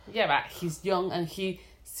like. Yeah, but he's young and he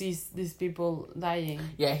sees these people dying.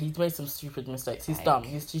 Yeah, he's made some stupid mistakes. He's dumb.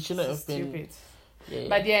 He shouldn't have been. Stupid. Yeah.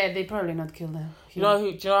 But yeah, they probably not killed him. Do you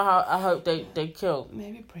know how I hope they kill?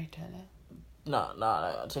 Maybe Pray Tell.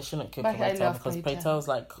 No, they shouldn't kill Pray Tell because Pray Tell's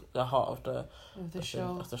like the heart of the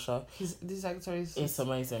show. This actor is. It's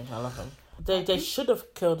amazing. I love him. They should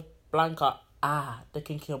have killed Blanca. They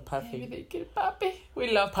can kill Pappy. Maybe they kill Pappy.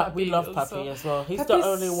 We love Pappy. We love Pappy as well. He's the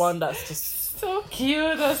only one that's just so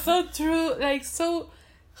cute or so true. Like so.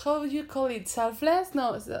 How would you call it? Selfless?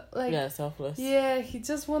 No, like... Yeah, selfless. Yeah, he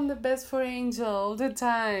just want the best for Angel all the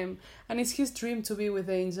time. And it's his dream to be with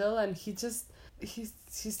Angel, and he's just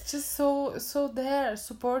so there,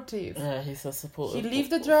 supportive. Yeah, he's so supportive. He leave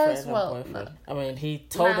the drugs, well... No. I mean, he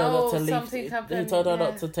told her not to leave. He told her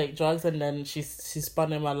not to take drugs, and then she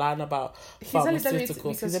spun him a line about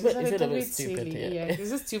pharmaceuticals. He's a little bit stupid. Yeah,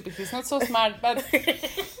 he's stupid. He's not so smart, but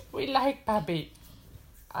we like Pappy.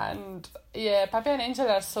 And yeah, Papi and Angel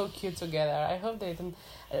are so cute together. I hope they don't.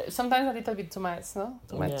 Sometimes a little bit too much, no?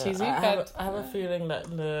 Too much cheesy. I have a feeling that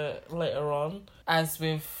later on, as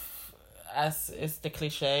is the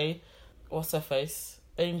cliche, what's her face?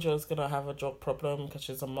 Angel's gonna have a drug problem because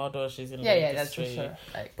she's a model. She's in the industry. That's for sure.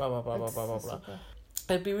 Like, blah blah blah blah blah blah.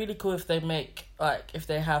 It'd be really cool if they if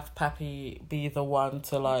they have Papi be the one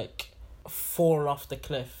to like fall off the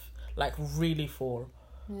cliff, like really fall.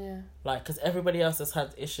 Yeah. Like, because everybody else has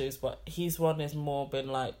had issues, but his one has more been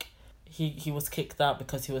like, he was kicked out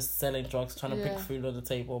because he was selling drugs, trying to bring food on the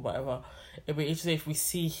table, whatever. It'd be interesting if we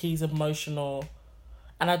see his emotional,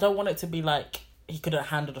 and I don't want it to be like he couldn't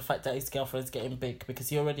handle the fact that his girlfriend's getting big, because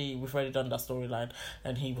we've already done that storyline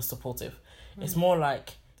and he was supportive. It's more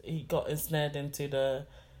like he got ensnared into the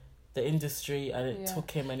industry and it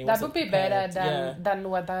took him, and he that would be prepared. Better than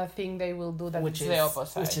what I think they will do, which is the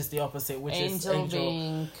opposite. Which is the opposite, which Angel is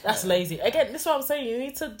being... That's lazy. Again, this is what I'm saying. You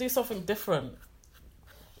need to do something different.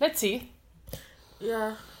 Let's see.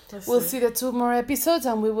 Yeah. We'll see the 2 more episodes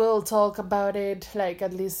and we will talk about it, like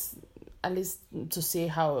at least to see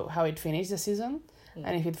how it finished the season,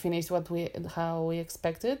 and if it finished how we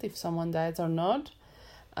expected, if someone died or not,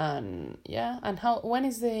 and when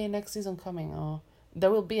is the next season coming? Or there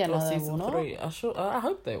will be another season 3. I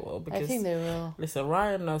hope they will, because I think they will. Listen,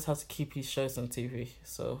 Ryan knows how to keep his shows on TV,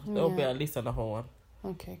 so there'll be at least another one.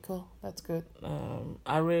 Okay, cool. That's good.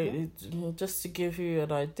 I really just to give you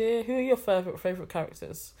an idea, who are your favorite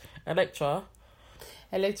characters? Electra,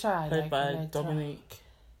 played by Dominique.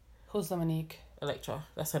 Who's Dominique? Electra.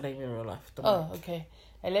 That's her name in real life. Dominique. Oh, okay.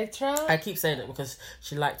 Electra. I keep saying it because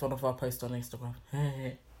she liked one of our posts on Instagram.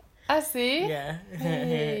 I see. Yeah.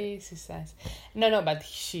 Hey, she's nice. No, but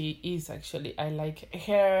she is actually. I like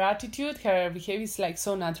her attitude. Her behavior is like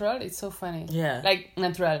so natural. It's so funny. Yeah. Like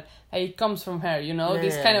natural. Like, it comes from her. You know,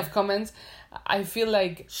 these kind of comments. I feel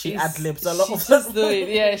like she ad-libs a lot. She just do it.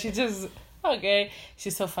 Yeah. She just okay.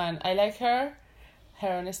 She's so fun. I like her.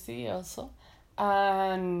 Her honesty also,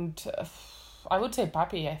 and I would say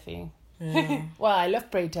Papi. I think. Yeah. Well, I love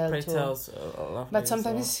Preytel too. Preytel's but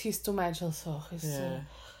sometimes he's too much also.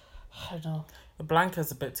 I don't know.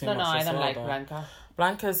 Blanca's a bit too much. No, I don't like Blanca.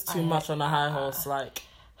 Blanca's too much on a high horse. Like,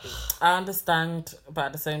 I understand, but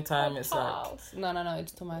at the same time, it's like... No,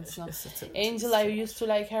 it's too much. No. Angel, I used to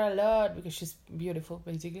like her a lot because she's beautiful,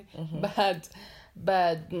 basically. Mm-hmm.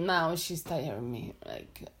 But now she's tiring me.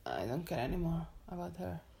 Like, I don't care anymore about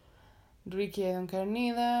her. Ricky, I don't care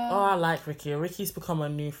neither. Oh, I like Ricky. Ricky's become a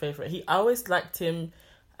new favourite. I always liked him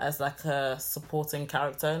as like a supporting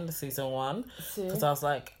character in the season 1. Because I was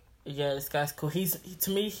like... Yeah, this guy's cool.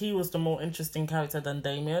 To me, he was the more interesting character than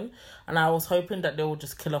Damien, and I was hoping that they would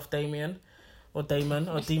just kill off Damien, or Damon,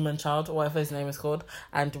 or Demon Child, or whatever his name is called,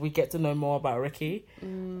 and we get to know more about Ricky.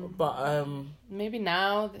 But maybe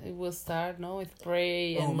now it will start, with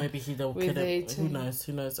Prey. Or maybe they'll kill him. Who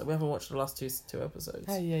knows? We haven't watched the last two episodes.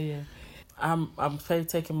 Oh, yeah. I'm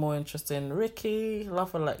taking more interest in Ricky.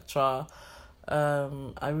 Love Electra.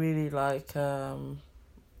 I really like.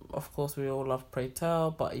 Of course, we all love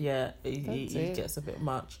Preytel, but yeah, he gets a bit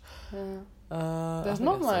much. Yeah. There's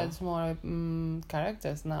not much more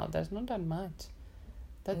characters now. There's not that much.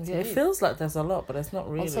 It feels like there's a lot, but it's not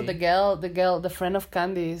really. Also, the friend of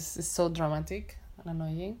Candy is so dramatic and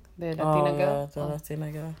annoying. The Latina girl. The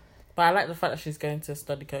Latina girl. But I like the fact that she's going to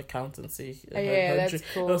study accountancy. That's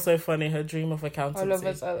cool. It was so funny, her dream of accountancy. All of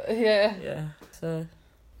us, yeah. Yeah. So,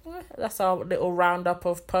 that's our little roundup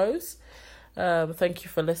of Pose. Thank you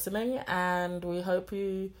for listening, and we hope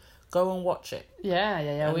you go and watch it.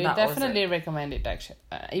 Yeah. We definitely recommend it. Actually,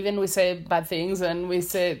 even we say bad things and we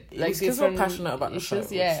say like because we're passionate about the show.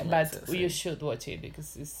 Yeah, but you should watch it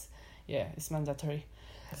because it's mandatory.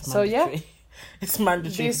 It's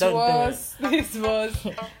mandatory. This was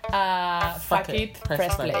Fuck It,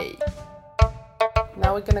 Press Play.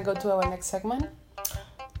 Now we're gonna go to our next segment.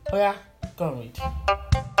 Oh yeah, go and read.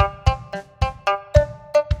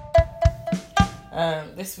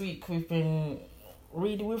 This week we've been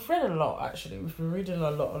reading. We've read a lot, actually. We've been reading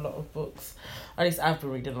a lot of books. At least I've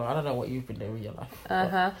been reading a lot. I don't know what you've been doing in your life.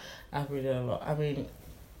 I've been reading a lot. I mean,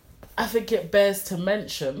 I think it bears to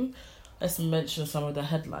mention. Let's mention some of the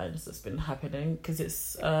headlines that's been happening, because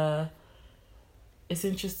it's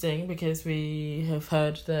interesting because we have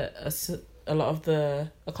heard that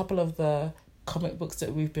a couple of the comic books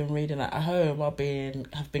that we've been reading at home have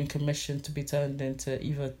been commissioned to be turned into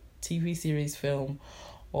either TV series, film,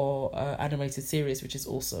 or animated series, which is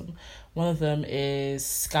awesome. One of them is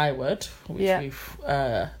Skyward, which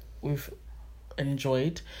we've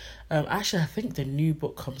enjoyed. Actually, I think the new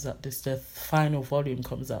book comes out. The final volume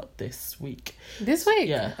comes out this week. This week?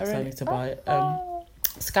 Yeah, so I need to buy it.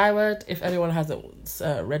 Skyward, if anyone hasn't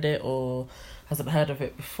read it or hasn't heard of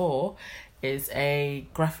it before, is a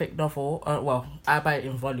graphic novel. Well, I buy it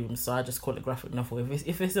in volumes, so I just call it graphic novel.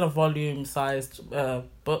 If it's in a volume-sized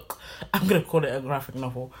book, I'm going to call it a graphic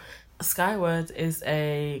novel. Skyward is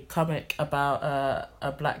a comic about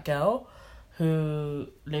a black girl who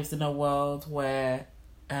lives in a world where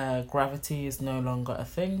gravity is no longer a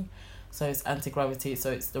thing. So it's anti-gravity,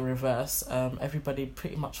 so it's the reverse. Everybody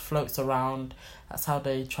pretty much floats around. That's how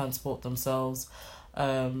they transport themselves.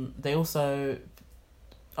 They also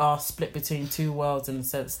are split between two worlds in the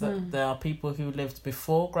sense that there are people who lived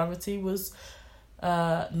before gravity was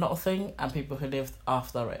not a thing, and people who lived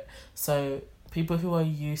after it. So people who are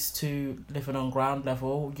used to living on ground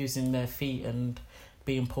level, using their feet and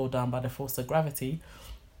being pulled down by the force of gravity,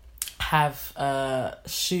 have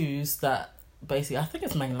shoes that basically, I think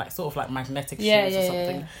it's sort of like magnetic shoes or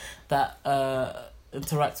something that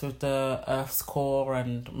interact with the Earth's core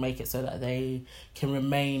and make it so that they can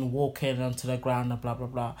remain walking onto the ground and blah blah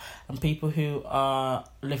blah. And people who are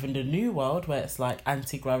live in the new world where it's like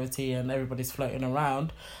anti-gravity and everybody's floating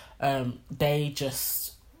around, they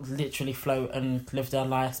just literally float and live their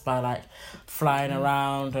lives by like flying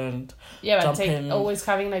around and jumping. But always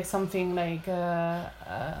having like something like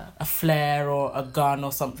a flare or a gun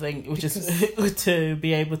or something, which is to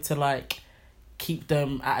be able to like keep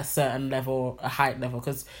them at a certain level, a height level,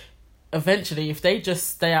 because eventually if they just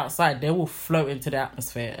stay outside they will float into the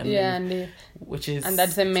atmosphere and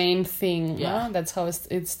that's the main thing. That's how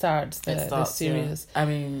it starts the series. I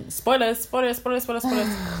mean, spoilers.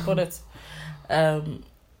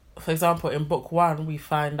 For example, in book 1 we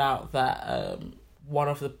find out that one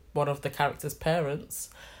of the characters' parents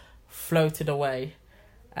floated away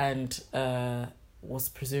and was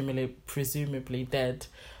presumably dead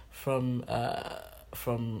from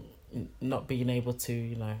not being able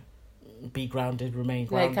to be grounded, remain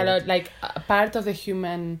grounded. Like a part of the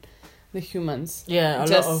humans. Yeah,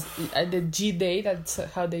 just lot of the G day. That's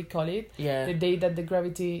how they call it. Yeah, the day that the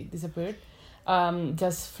gravity disappeared.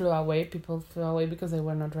 Just flew away. People flew away because they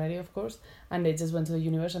were not ready, of course, and they just went to the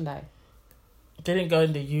universe and died. They didn't go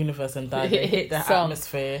in the universe and die. They hit the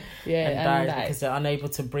atmosphere and died because they're unable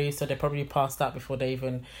to breathe. So they probably passed out before they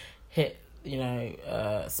even hit,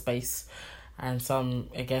 space. And some,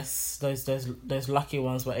 I guess, those lucky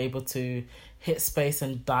ones were able to hit space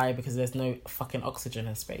and die because there's no fucking oxygen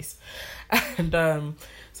in space. And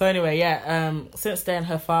so anyway, since then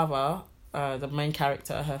her father, the main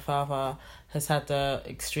character, her father has had the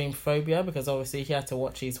extreme phobia because obviously he had to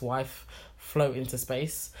watch his wife float into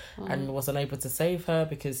space and was unable to save her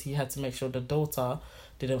because he had to make sure the daughter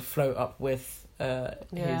didn't float up with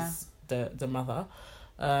the mother.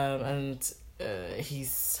 And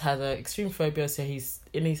he's had an extreme phobia, so he's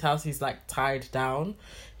in his house, he's like tied down.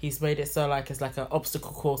 He's made it so like it's like an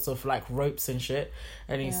obstacle course of like ropes and shit,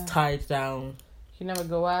 and he's tied down. He never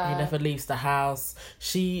go out. He never leaves the house.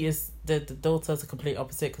 She is the daughter's the complete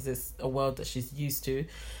opposite because it's a world that she's used to.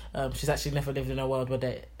 She's actually never lived in a world where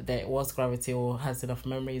there was gravity or has enough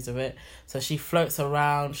memories of it. So she floats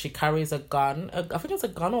around. She carries a gun. I think it's a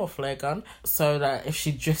gun or a flare gun, so that if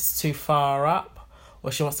she drifts too far up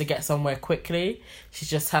or she wants to get somewhere quickly, she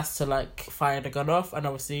just has to like fire the gun off, and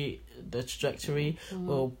obviously the trajectory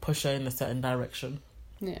will push her in a certain direction.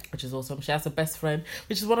 Yeah, which is awesome. She has a best friend,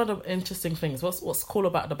 which is one of the interesting things. What's cool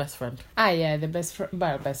about the best friend? The best friend.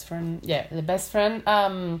 Well, best friend. Yeah, the best friend.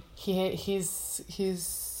 He's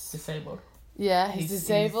disabled. Yeah, he's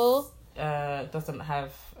disabled. Doesn't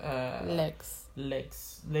have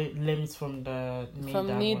limbs from the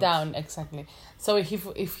knee down. Exactly. So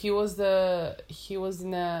if he was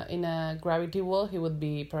in a gravity wall, he would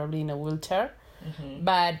be probably in a wheelchair. Mm-hmm.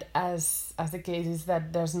 But as the case is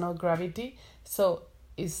that there's no gravity, so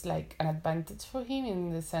it's like an advantage for him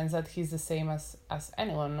in the sense that he's the same as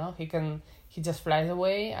anyone. No, he just flies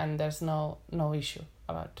away, and there's no issue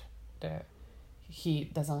about he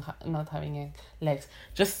doesn't not having legs.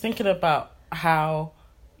 Just thinking about how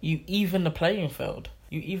you even the playing field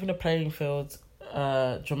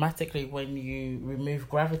dramatically when you remove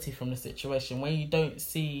gravity from the situation, when you don't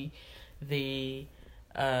see the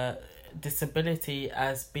disability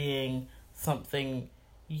as being something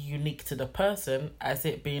unique to the person, as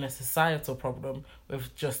it being a societal problem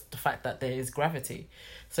with just the fact that there is gravity.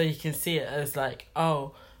 So you can see it as like,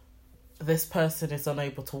 oh, this person is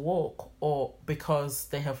unable to walk, or because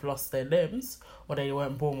they have lost their limbs, or they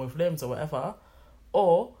weren't born with limbs or whatever,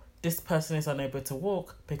 or this person is unable to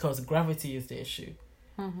walk because gravity is the issue.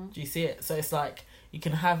 Mm-hmm. Do you see it? So it's like you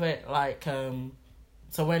can have it like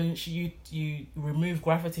so when you remove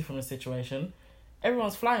gravity from a situation,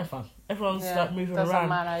 everyone's flying fun. Everyone's like moving doesn't around.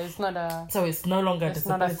 Matter. It's not a. So it's no longer a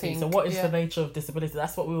disability. So what is the nature of disability?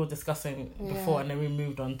 That's what we were discussing before, and then we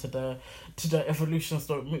moved on to the evolution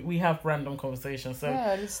story. We have random conversations. So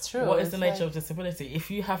it's true. What is the nature of disability?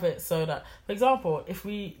 If you have it so that, for example, if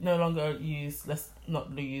we no longer use, let's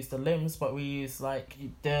not use the limbs, but we use like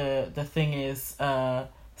the thing is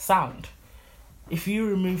sound. If you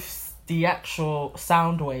remove the actual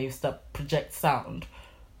sound waves that project sound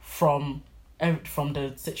from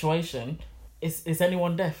the situation, is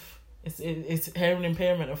anyone deaf? Is hearing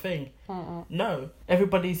impairment a thing? No,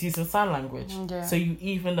 everybody's using sign language. So you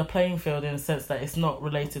even the playing field in a sense that it's not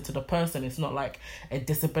related to the person. It's not like a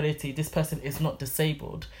disability. This person is not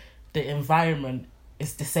disabled. The environment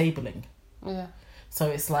is disabling. So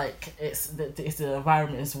it's like it's the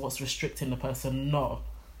environment is what's restricting the person. No,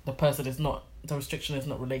 the person is not. The restriction is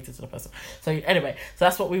not related to the person. So anyway, so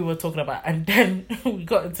that's what we were talking about, and then we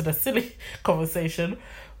got into the silly conversation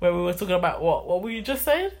where we were talking about what were you just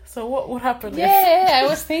saying? So what would happen? I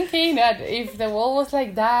was thinking that if the world was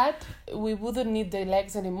like that, we wouldn't need the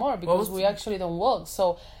legs anymore because we actually don't walk.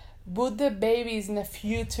 So would the babies in the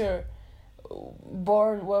future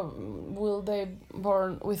will they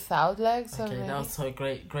born without legs? Okay, that was so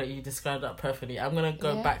great. You described that perfectly. I'm gonna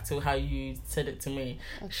go back to how you said it to me.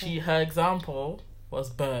 Her example was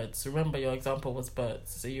birds. Remember, your example was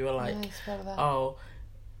birds. So you were like,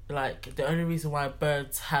 like the only reason why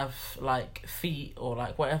birds have like feet or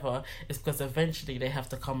like whatever is because eventually they have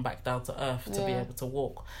to come back down to earth to be able to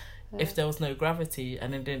walk. If there was no gravity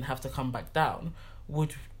and they didn't have to come back down,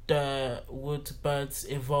 would birds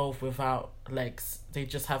evolve without legs? They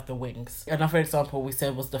just have the wings. Another example we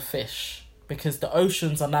said was the fish, because the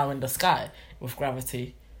oceans are now in the sky with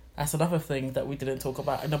gravity. That's another thing that we didn't talk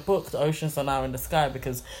about in the book. The oceans are now in the sky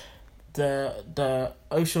because the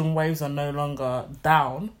ocean waves are no longer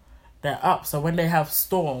down, they're up. So when they have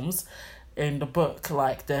storms in the book,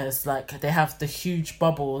 like there's like they have the huge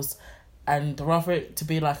bubbles, and rather it to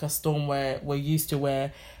be like a storm where we're used to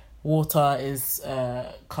where water is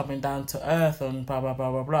coming down to earth and blah blah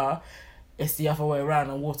blah blah blah, it's the other way around,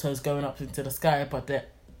 and water is going up into the sky, but they're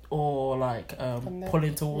all like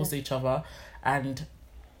pulling towards each other. And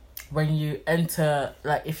when you enter,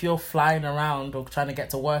 like if you're flying around or trying to get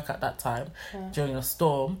to work at that time during a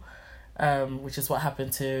storm, which is what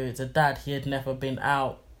happened to the dad. He had never been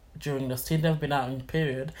out he'd never been out in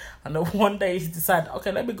period, and then one day he decided,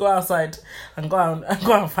 okay, let me go outside and go out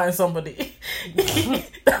and find somebody.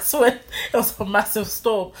 That's when it was a massive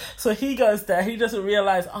storm. So he goes there, he doesn't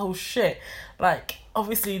realise, oh shit, like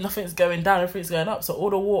obviously nothing's going down, everything's going up, so all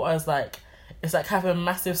the water is like, it's like having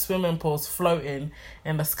massive swimming pools floating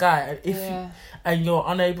in the sky, and you're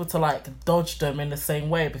unable to like dodge them in the same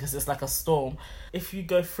way because it's like a storm. If you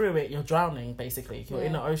go through it, you're drowning basically. You're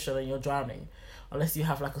in the ocean and you're drowning, unless you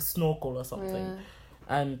have like a snorkel or something.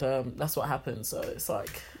 And that's what happens. So it's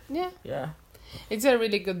like it's a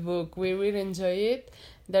really good book. We really enjoy it.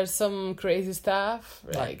 There's some crazy stuff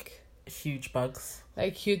like huge bugs,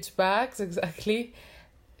 exactly.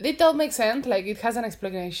 It all makes sense, like it has an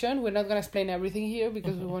explanation. We're not going to explain everything here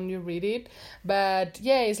because we want you to read it. But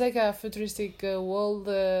yeah, it's like a futuristic world,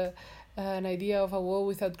 an idea of a world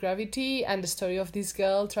without gravity, and the story of this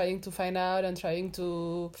girl trying to find out and trying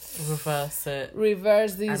to reverse this,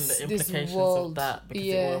 and the implications of that, because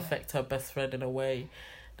it will affect her best friend in a way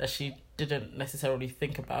that she didn't necessarily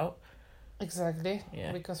think about. Exactly.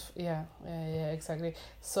 Yeah. Because exactly.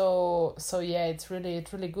 So it's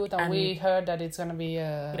really good, and we heard that it's gonna be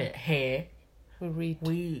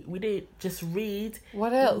we did just read.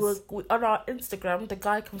 What else? On our Instagram, the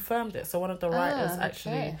guy confirmed it. So one of the writers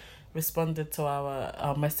actually responded to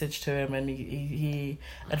our message to him, and he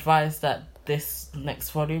advised that this next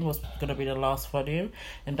volume was going to be the last volume,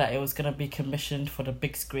 and that it was going to be commissioned for the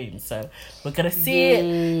big screen. So we're going to see it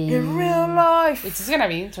in real life. Which is going to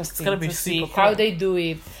be interesting to see how they do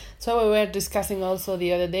it. So we were discussing also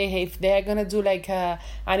the other day if they're going to do like a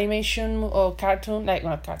animation or cartoon, like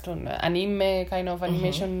not cartoon, anime kind of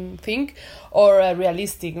animation thing, or a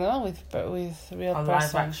realistic, no, with real person.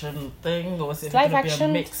 Live action thing, or is it going to be a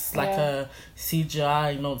mix, like a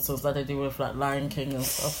CGI nonsense like they do with like Lion King and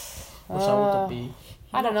stuff? Which I wouldn't be.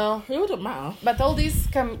 I don't know. It wouldn't matter. But all these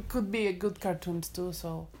could be a good cartoons too,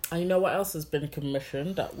 so... And you know what else has been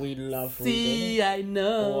commissioned that we love reading? I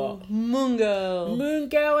know. What? Moon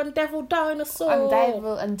Girl and Devil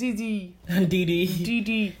Dinosaur. And Didi. And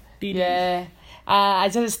Didi. Yeah. I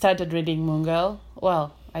just started reading Moon Girl.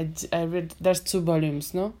 Well, I read... There's 2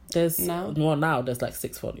 volumes, no? Now there's like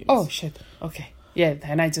 6 volumes. Oh, shit. Okay. Yeah,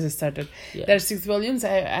 and I just started. Yeah. There's 6 volumes.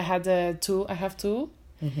 I had 2. I have 2.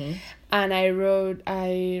 Mm-hmm. And I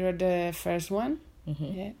read the first one,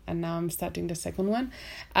 Yeah, and now I'm starting the second one,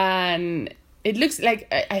 and it looks like,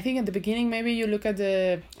 I think at the beginning maybe you look at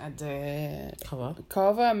the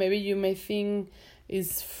cover, maybe you may think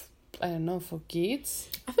is I don't know, for kids.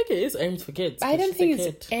 I think it is aimed for kids. I don't think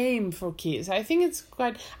it's aimed for kids. I think it's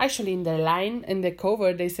quite... Actually, in the line, in the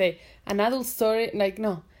cover, they say an adult story. Like,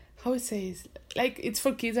 no, how it says? Like, it's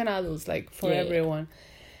for kids and adults, like, for everyone.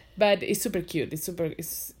 But it's super cute. It's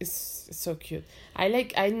so cute.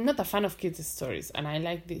 I'm not a fan of kids' stories, and I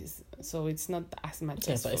like this. So it's not as much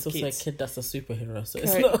as but it's also kids. a kid that's a superhero. So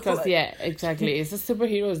it's not because, exactly. It's a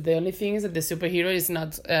superhero. The only thing is that the superhero is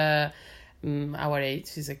not... our age,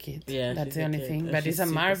 she's a kid. Yeah, that's the only thing. But it's a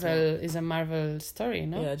Marvel story,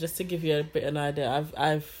 no? Yeah, just to give you a bit of an idea,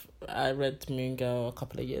 I read Moon Girl a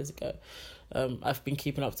couple of years ago. I've been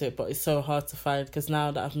keeping up to it, but it's so hard to find because now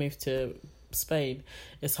that I've moved to Spain,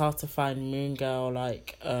 it's hard to find Moon Girl.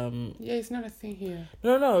 It's not a thing here.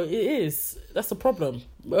 No, it is. That's the problem.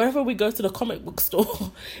 Wherever we go to the comic book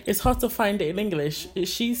store, it's hard to find it in English.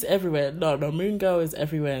 She's everywhere. No, Moon Girl is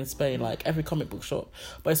everywhere in Spain, like every comic book shop,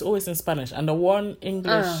 but it's always in Spanish. And the one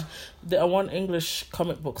English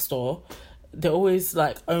comic book store, they always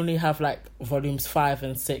only have volumes 5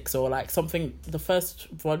 and 6 or something. The first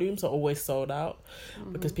volumes are always sold out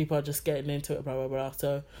because people are just getting into it. Blah blah blah.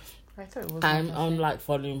 So. I'm on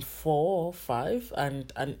volume 4 or 5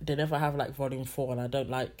 and they never have volume 4 and I don't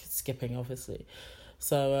like skipping obviously.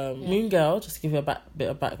 So Moon Girl, just to give you a bit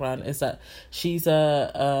of background, is that she's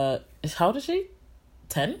how old is she?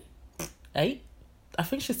 10? 8? I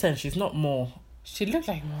think she's 10. She's not more. She looked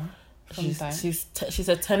like more. She's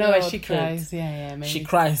a 10-year-old she kid. Cries. Yeah, maybe. She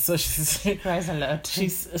cries, so she cries a lot.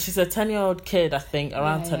 She's a 10-year-old kid, I think,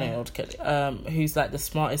 around 10-year-old kid, who's the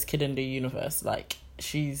smartest kid in the universe.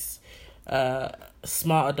 She's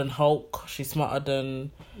smarter than Hulk. She's smarter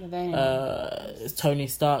than Tony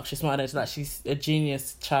Stark. She's smarter than she's a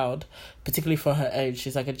genius child, particularly for her age.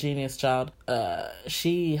 She's a genius child.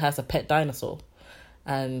 She has a pet dinosaur,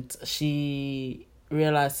 and she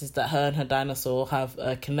realizes that her and her dinosaur have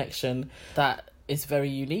a connection that is very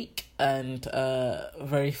unique and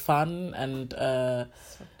very fun and so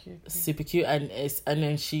cute. Super cute. And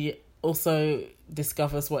then she also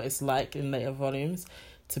discovers what it's like in later volumes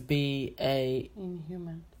to be a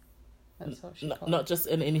inhuman. That's what she not just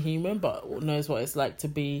an inhuman, but knows what it's like to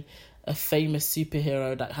be a famous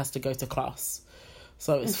superhero that has to go to class.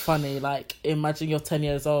 So it's funny, imagine you're 10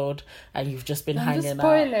 years old and you've just been hanging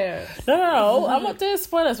spoilers. out. No, I'm not doing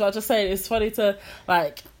spoilers, but I'm just saying it's funny to,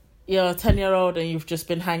 you're a 10-year-old and you've just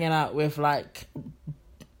been hanging out with,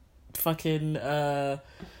 fucking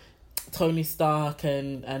Tony Stark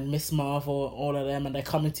and Miss Marvel, all of them, and they're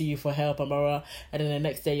coming to you for help and blah, blah, and then the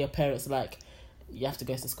next day your parents are you have to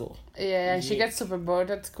go to school. Yeah, and she gets super bored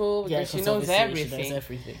at school because she knows everything. She knows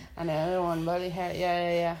everything. And everyone bully her.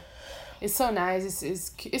 Yeah. It's so nice.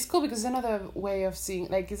 It's cool because it's another way of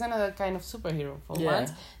seeing, it's another kind of superhero for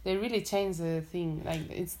once. They really change the thing.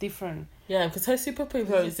 It's different. Yeah, because her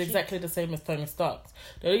superhero is exactly the same as Tony Stark's.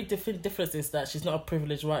 The only difference is that she's not a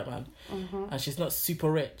privileged white man. And she's not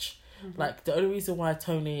super rich. The only reason why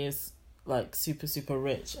Tony is super, super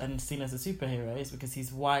rich and seen as a superhero is because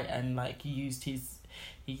he's white and he used his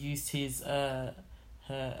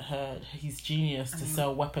genius to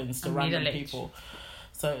sell weapons to random people.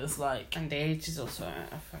 So it's and the age is also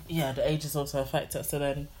a factor. Yeah, the age is also a factor. So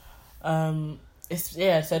then, it's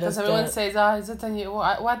So because everyone says, "Is a 10 year?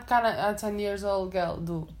 What can a 10 years old girl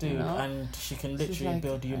do?" You know? And she can literally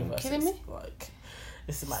build universes. Are you kidding me?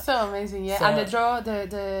 It's so amazing, yeah. So, and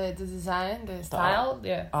the design, the style,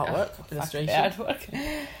 artwork, illustration,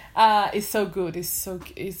 artwork. It's so good.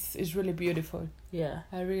 It's really beautiful. Yeah,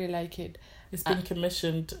 I really like it. It's been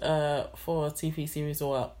commissioned for a TV series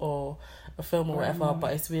or a film or whatever,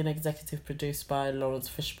 but it's been executive produced by Lawrence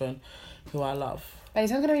Fishburne, who I love. But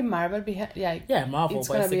it's not gonna be Marvel yeah, Marvel. It's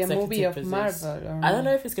gonna be a movie of produced. Marvel. I don't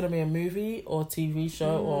know if it's gonna be a movie or TV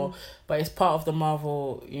show but it's part of the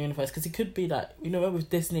Marvel universe because it could be with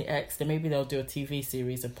Disney X, then maybe they'll do a TV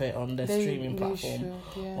series and put it on their streaming platform,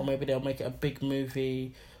 or maybe they'll make it a big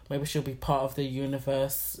movie. Maybe she'll be part of the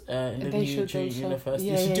universe in the new universe.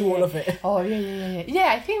 They should do all of it. Oh, yeah.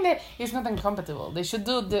 Yeah, I think that it's not incompatible. They should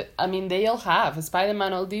do they all have.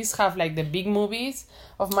 Spider-Man, all these have the big movies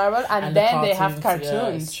of Marvel and then they have cartoons. Yeah,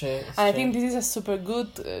 it's true. I think this is a super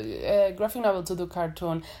good graphic novel to do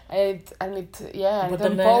cartoon. It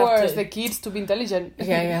empowers the kids to be intelligent.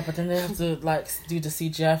 Yeah, but then they have to do the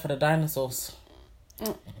CGI for the dinosaurs.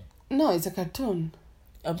 No, it's a cartoon.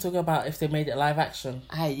 I'm talking about if they made it live action.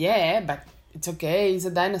 Yeah, but It's okay. It's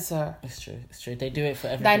a dinosaur. It's true. They do it for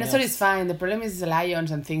everything. Dinosaur is fine. The problem is the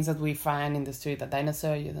lions and things that we find in the street. A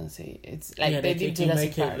dinosaur, you don't see. It's like they did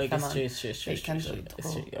Jurassic Park. It's true. It's true.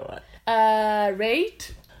 You're right.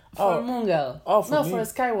 Rate for Moongirl. For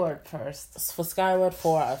Skyward first. For Skyward,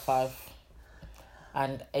 4 out of 5,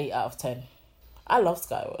 and 8 out of 10. I love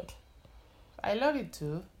Skyward. I love it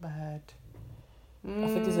too, but I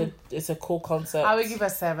think it's a cool concept. I will give a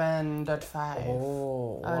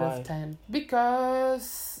 7.5 out of 10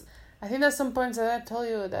 because I think there's some points that I told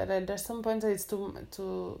you that there's some points that it's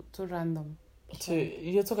too random.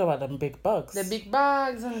 You're talking about them big bugs. The big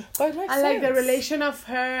bugs and like the relation of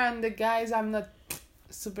her and the guys. I'm not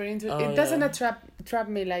super into it. It doesn't attract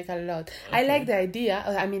me like a lot. Okay. I like the idea.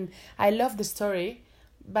 I mean, I love the story,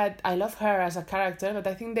 but I love her as a character. But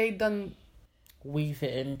I think they don't weave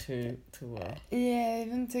it into I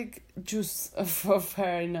don't take juice of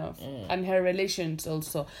her enough, and her relations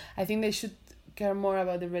also. I think they should care more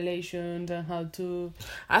about the relations and how to.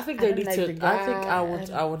 I think they need to.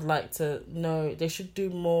 I would like to know. They should do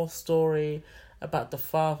more story about the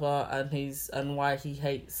father and why he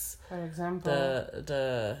hates. For example,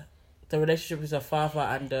 the relationship with the father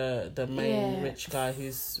and the main rich guy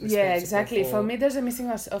who's exactly. For me, there's a missing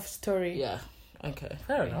of story. Yeah. Okay.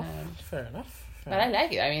 Fair enough. But I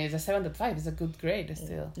like it. I mean, it's a 7.5. It's a good grade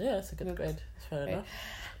still. Yeah, it's a good grade. Fair enough.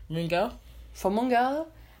 Moongirl? For Moongirl,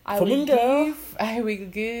 I will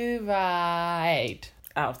give 8.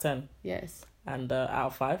 Out of 10? Yes. And out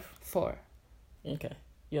of 5? 4. Okay.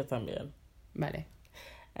 You're también. Vale.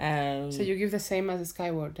 So you give the same as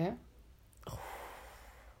Skyward, eh?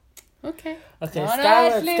 Okay.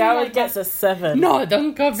 Skyward gets a 7. No,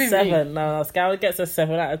 don't copy me. 7. No, Skyward gets a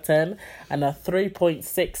 7 out of 10 and a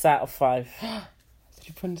 3.6 out of 5.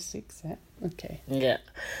 3.6, yeah? Okay. Yeah,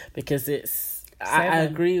 because it's... I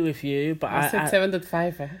agree with you, but I said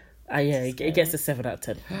 7.5, eh? It gets a 7 out of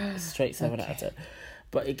 10. Straight 7 out of 10.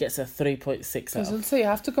 But it gets a 3.6 out of 10. Because also you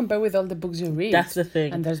have to compare with all the books you read. That's the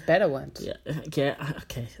thing. And there's better ones. Yeah, okay.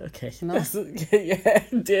 No?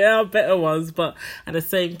 There are better ones, but at the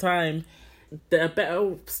same time, there are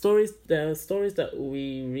better stories. There are stories that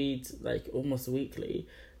we read like almost weekly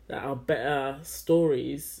that are better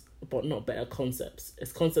stories, but not better concepts.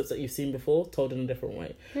 It's concepts that you've seen before, told in a different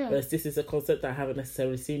way. Yeah. Whereas this is a concept that I haven't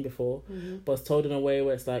necessarily seen before, but it's told in a way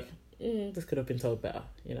where it's like, this could have been told better,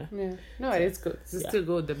 you know? Yeah. No, it's good. It's still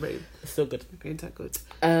good, the brain. It's still good. The grades are good.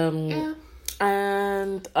 Yeah.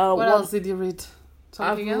 And... what else did you read?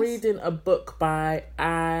 I'm reading a book by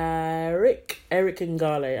Eric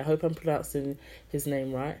Ngale. I hope I'm pronouncing his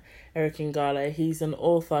name right. Eric Ngale. He's an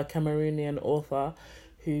author, Cameroonian author,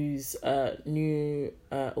 whose new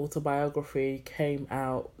autobiography came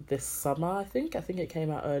out this summer, I think. I think it came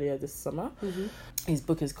out earlier this summer. Mm-hmm. His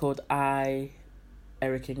book is called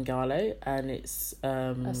Eric Ngale, and it's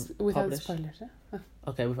without published... spoilers, eh?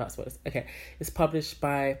 Okay, without spoilers. Okay, it's published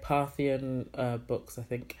by Parthian Books, I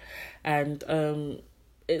think, and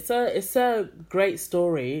it's a great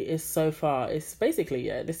story. It's so far. It's basically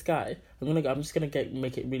this guy. I'm just gonna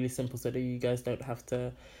make it really simple so that you guys don't have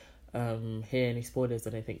to hear any spoilers or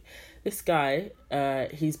anything. This guy,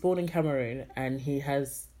 he's born in Cameroon, and he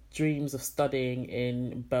has dreams of studying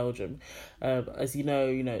in Belgium. As you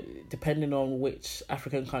know, depending on which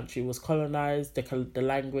African country was colonized, the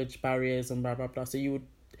language barriers and blah blah blah. So you would,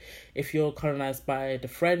 if you're colonized by the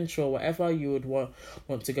French or whatever, you would want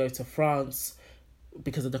to go to France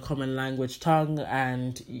because of the common language tongue,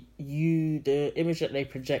 and the image that they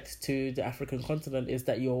project to the African continent is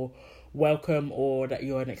that you're welcome or that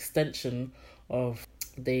you're an extension of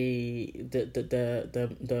the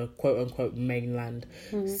quote unquote mainland.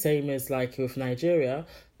 Same as like with Nigeria.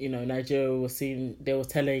 Nigeria was seen, they were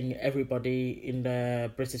telling everybody in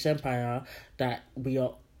the British Empire that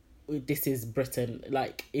this is Britain.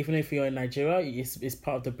 Like, even if you're in Nigeria, it's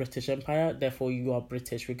part of the British Empire, therefore you are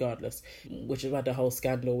British regardless, which is why the whole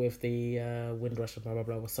scandal with the Windrush and blah blah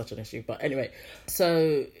blah was such an issue. But anyway,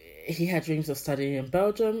 so he had dreams of studying in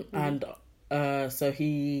Belgium, and so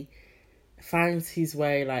he finds his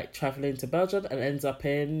way like traveling to Belgium and ends up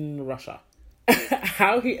in Russia.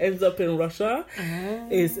 How he ends up in Russia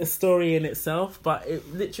is a story in itself, but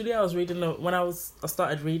literally I was reading when I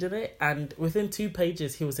started reading it, and within 2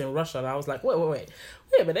 pages he was in Russia, and I was like, wait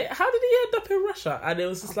a minute, how did he end up in Russia? And it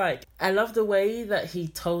was just like, I love the way that he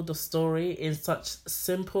told the story in such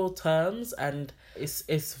simple terms, and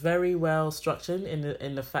it's very well structured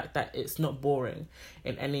in the fact that it's not boring.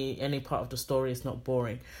 In any part of the story, it's not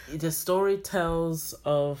boring. The story tells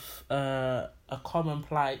of a common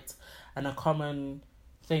plight and a common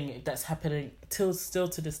thing that's happening still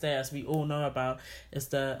to this day, as we all know about, is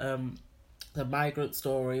the the migrant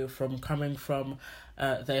story from coming from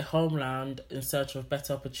their homeland in search of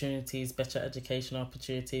better opportunities, better education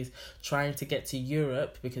opportunities, trying to get to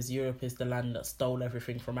Europe, because Europe is the land that stole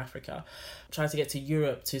everything from Africa, trying to get to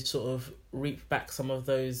Europe to sort of reap back some of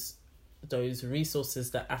those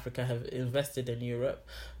resources that Africa have invested in Europe,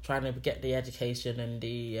 trying to get the education and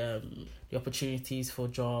the opportunities for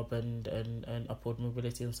job and upward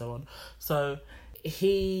mobility and so on. So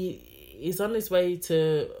he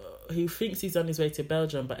thinks he's on his way to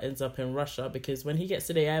Belgium but ends up in Russia, because when he gets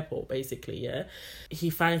to the airport, basically,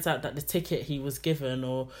 he finds out that the ticket he was given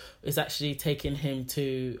or is actually taking him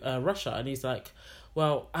to Russia, and he's like,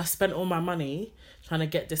 well, I spent all my money trying to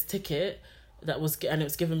get this ticket and it was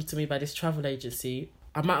given to me by this travel agency.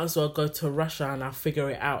 I might as well go to Russia and I'll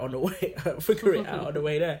figure it out on the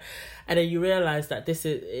way there. And then you realise that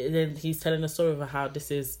then he's telling a story of how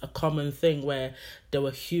this is a common thing where there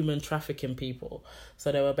were human trafficking people.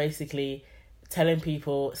 So they were basically selling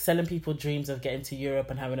people dreams of getting to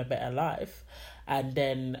Europe and having a better life. And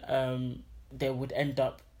then they would end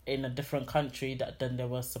up in a different country than they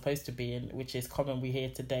were supposed to be in, which is common. We hear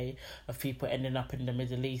today of people ending up in the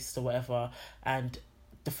Middle East or whatever, and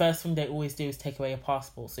the first thing they always do is take away your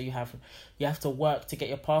passport. So you have to work to get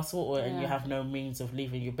your passport, and you have no means of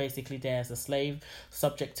leaving. You're basically there as a slave,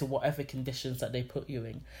 subject to whatever conditions that they put you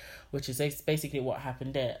in, which is basically what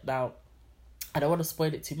happened there. Now, I don't want to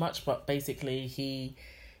spoil it too much, but basically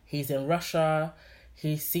he's in Russia.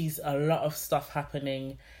 He sees a lot of stuff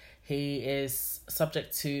happening. He is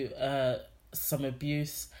subject to some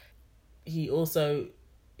abuse. He also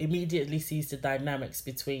immediately sees the dynamics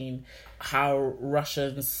between how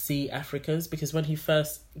Russians see Africans, because when he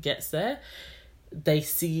first gets there, they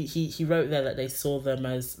see he wrote there that they saw them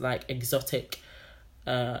as like exotic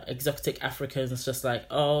Africans. It's just like,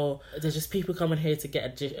 oh, there's just people coming here to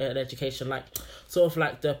get an education, like sort of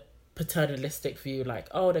like the paternalistic view, like,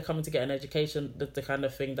 oh, they're coming to get an education, the kind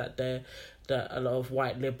of thing that a lot of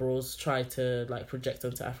white liberals try to like project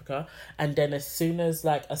onto Africa. And then as soon as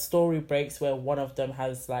like a story breaks where one of them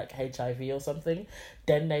has like HIV or something,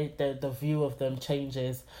 then the view of them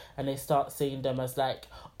changes, and they start seeing them as like,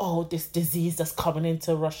 oh, this disease that's coming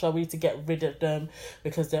into Russia, we need to get rid of them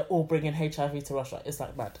because they're all bringing HIV to Russia. It's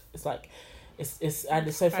like mad. It's like it's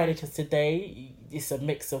so funny because today it's a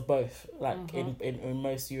mix of both. Like in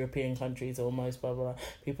most European countries or most blah blah blah,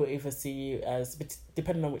 people either see you as,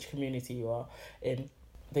 depending on which community you are in,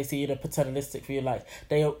 they see you in a paternalistic view. Like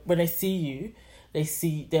when they see you,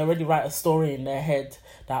 they already write a story in their head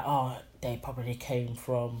that they probably came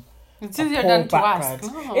from. It's easier than to ask.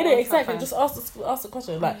 Exactly. Just ask the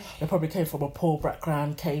question. Like, they probably came from a poor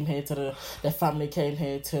background, came here their family came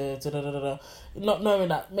here to not knowing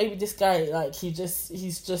that maybe this guy, like, he's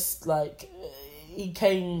just like, he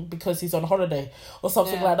came because he's on holiday or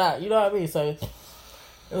something like that. You know what I mean? So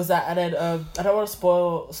it was that, and then I don't want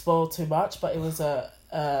to spoil too much, but it was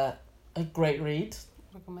a great read.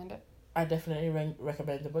 Recommend it. I definitely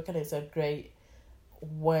recommend the book, and it's a great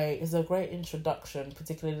introduction,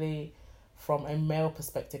 particularly from a male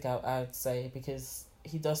perspective, I'd say, because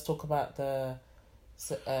he does talk about the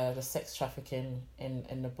sex trafficking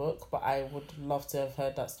in the book, but I would love to have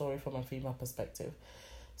heard that story from a female perspective.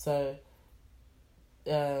 So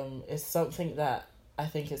it's something that I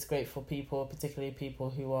think is great for people, particularly people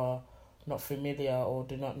who are not familiar or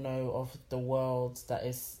do not know of the world that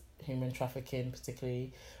is human trafficking,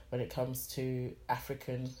 particularly when it comes to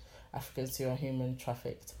Africans who are human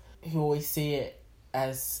trafficked, who always see it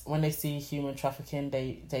as, when they see human trafficking,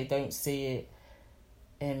 they don't see it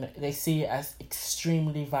they see it as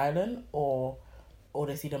extremely violent, or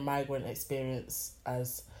they see the migrant experience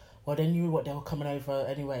as, well, they knew what they were coming over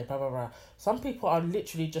anyway, blah blah blah. Some people are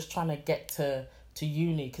literally just trying to get to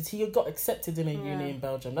uni, because he got accepted in a uni in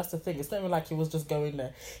Belgium. That's the thing. It's not even like he was just going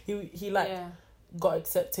there. He got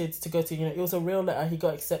accepted to go to uni. It was a real letter. He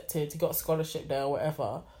got accepted. He got a scholarship there or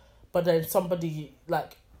whatever. But then somebody,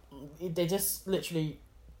 like, they just literally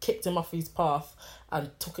kicked him off his path and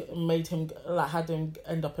took it and made him, like, had him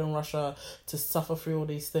end up in Russia to suffer through all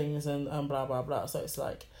these things and blah blah blah. So it's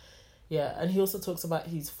like, yeah. And he also talks about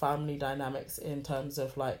his family dynamics in terms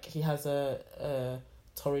of, like, he has a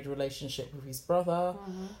torrid relationship with his brother.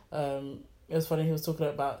 It was funny, he talked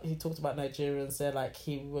about Nigerians there, like,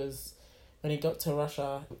 when he got to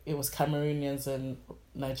Russia, it was Cameroonians and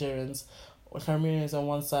Nigerians, or Cameroonians on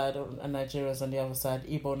one side and Nigerians on the other side,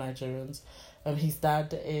 Igbo Nigerians. His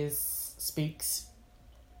dad speaks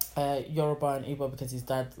Yoruba and Igbo because his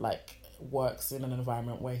dad, like, works in an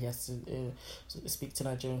environment where he has to speak to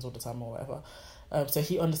Nigerians all the time or whatever. So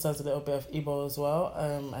he understands a little bit of Igbo as well,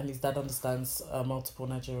 and his dad understands multiple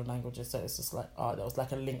Nigerian languages. So it's just like, that was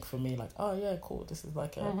like a link for me. Like, oh yeah, cool. This is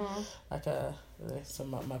like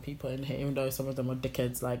some of my people in here, even though some of them are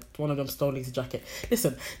dickheads. Like one of them stole his jacket.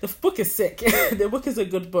 Listen, the book is sick. The book is a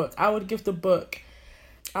good book. I would give the book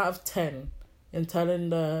out of 10 in telling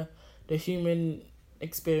the human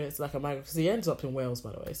experience like a migrant, because he ends up in Wales,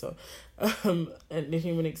 by the way. So, and the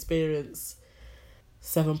human experience,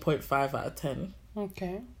 7.5 out of 10.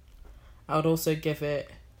 Okay. I would also give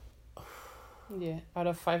it. Yeah, out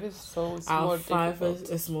of 5 it's more difficult.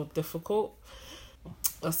 It's more difficult.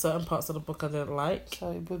 There's certain parts of the book I didn't like.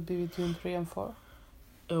 So it would be between 3 and 4.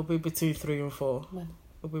 It'll be between 3 and 4. Yeah.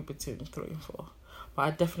 It'll be between 3 and 4. But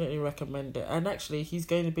I definitely recommend it. And actually, he's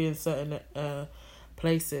going to be in certain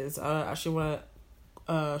places. I actually want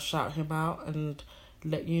to shout him out and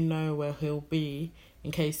let you know where he'll be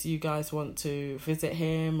in case you guys want to visit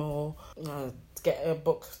him or get a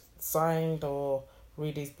book signed or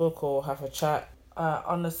read his book or have a chat.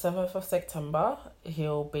 On the 7th of September,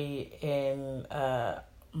 he'll be in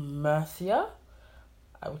Merthyr,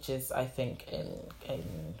 which is, I think,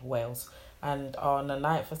 in Wales. And on the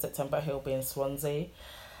 9th of September, he'll be in Swansea.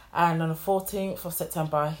 And on the 14th of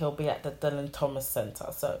September, he'll be at the Dylan Thomas Centre.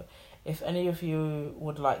 So if any of you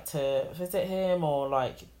would like to visit him or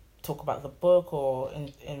like talk about the book or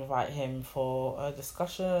invite him for a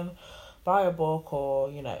discussion, buy a book or,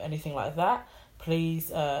 anything like that,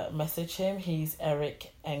 please message him. He's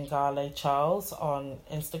Eric Ngale Charles on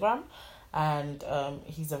Instagram, and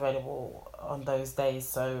he's available on those days.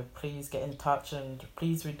 So please get in touch and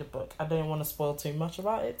please read the book. I don't want to spoil too much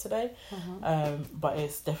about it today, but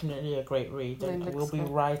it's definitely a great read. And we'll be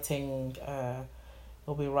writing a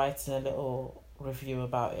little review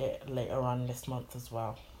about it later on this month as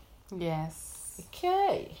well. Yes.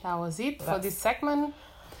 Okay. That was it for this segment.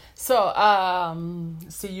 So,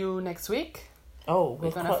 see you next week. Oh,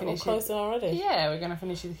 we're closing already? Yeah, we're going to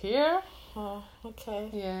finish it here. Oh, okay.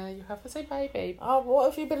 Yeah, you have to say bye, babe. Oh, what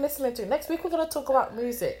have you been listening to? Next week we're going to talk about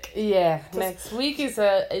music. Yeah, next week is we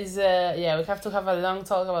have to have a long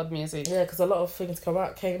talk about music. Yeah, because a lot of things come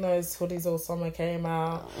out. Kano's Hoodies All Summer came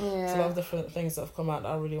out. Yeah. There's a lot of different things that have come out that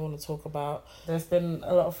I really want to talk about. There's been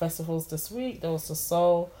a lot of festivals this week. There was the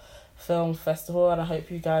Seoul Film Festival, and I hope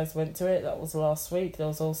you guys went to it. That was last week. There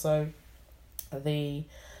was also the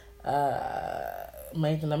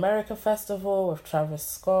Made in America Festival with Travis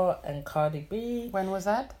Scott and Cardi B. When was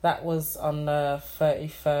that? That was on the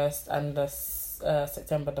 31st and the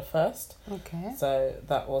September the 1st. Okay. So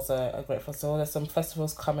that was a great festival. There's some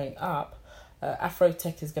festivals coming up.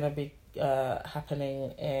 Afrotech is going to be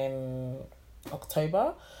happening in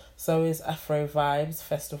October. So is Afro Vibes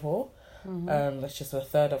Festival. It's just the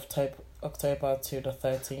 3rd of October to the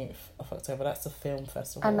 13th of October. That's a film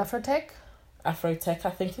festival. And Afrotech,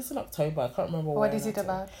 I think it's in October. I can't remember what is it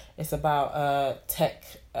about. It's about tech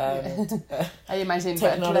and I imagine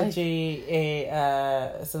technology.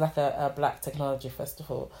 It's like a black technology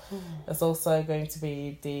festival. There's also going to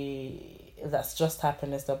be that's just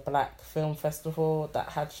happened is the Black Film Festival that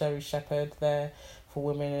had Sherry Shepherd there for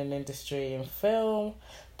women in industry and film.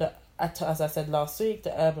 As I said last week,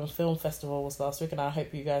 the Urban Film Festival was last week, and I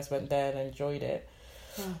hope you guys went there and enjoyed it.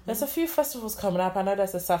 There's a few festivals coming up. I know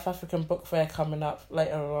there's a South African Book Fair coming up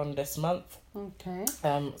later on this month. Okay.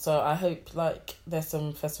 So I hope there's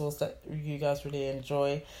some festivals that you guys really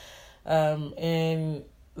enjoy. In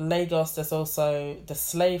Lagos, there's also the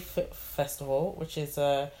Slave Festival, which is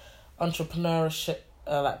a entrepreneurship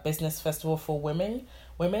business festival for women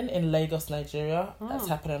in Lagos, Nigeria. That's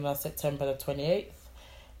happening on September the 28th.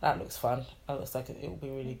 That looks fun. That looks like it will be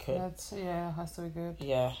really good. It has to be good.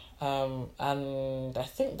 Yeah. And I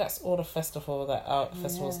think that's all the festivals that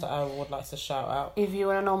I would like to shout out. If you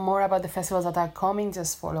want to know more about the festivals that are coming,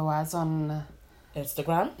 just follow us on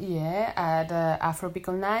Instagram. Yeah, at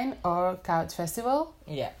Afropickle9 or Couch Festival.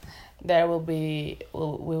 Yeah. There will be we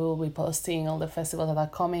will be posting all the festivals that are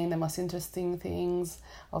coming, the most interesting things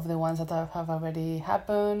of the ones that have already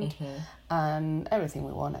happened, and everything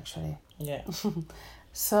we want actually. Yeah.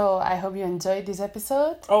 So I hope you enjoyed this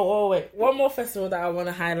episode. Oh, wait. One more festival that I want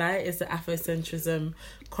to highlight is the Afrocentrism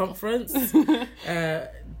Conference for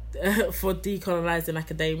Decolonizing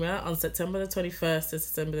Academia on September the 21st to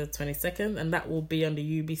September the 22nd. And that will be on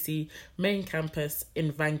the UBC main campus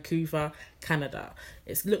in Vancouver, Canada.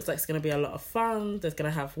 It looks like it's going to be a lot of fun. There's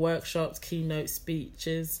going to have workshops, keynote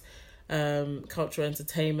speeches, cultural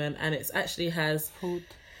entertainment. And it actually has... Food.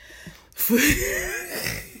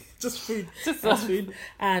 Just food. Just food.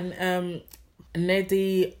 And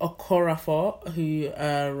Nnedi Okorafor, who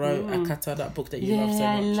wrote Akata, that book that you love so much.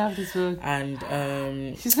 Yeah, I love this book.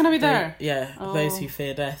 And she's going to be there. Those Who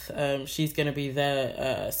Fear Death. She's going to be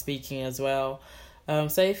there speaking as well.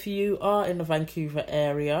 So if you are in the Vancouver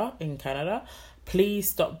area in Canada, please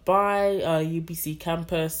stop by UBC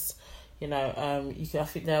campus. You know, you can, I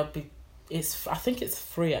think I think it's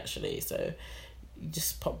free actually, so you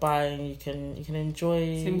just pop by and you can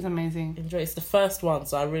enjoy. Seems amazing. It's the first one,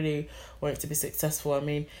 so I really want it to be successful. I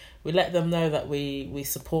mean, we let them know that we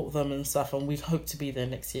support them and stuff, and we hope to be there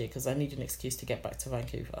next year because I need an excuse to get back to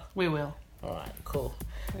Vancouver. We will. All right, cool.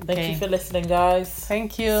 Okay. Thank you for listening, guys.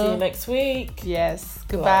 Thank you. See you next week. Yes.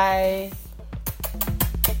 Goodbye.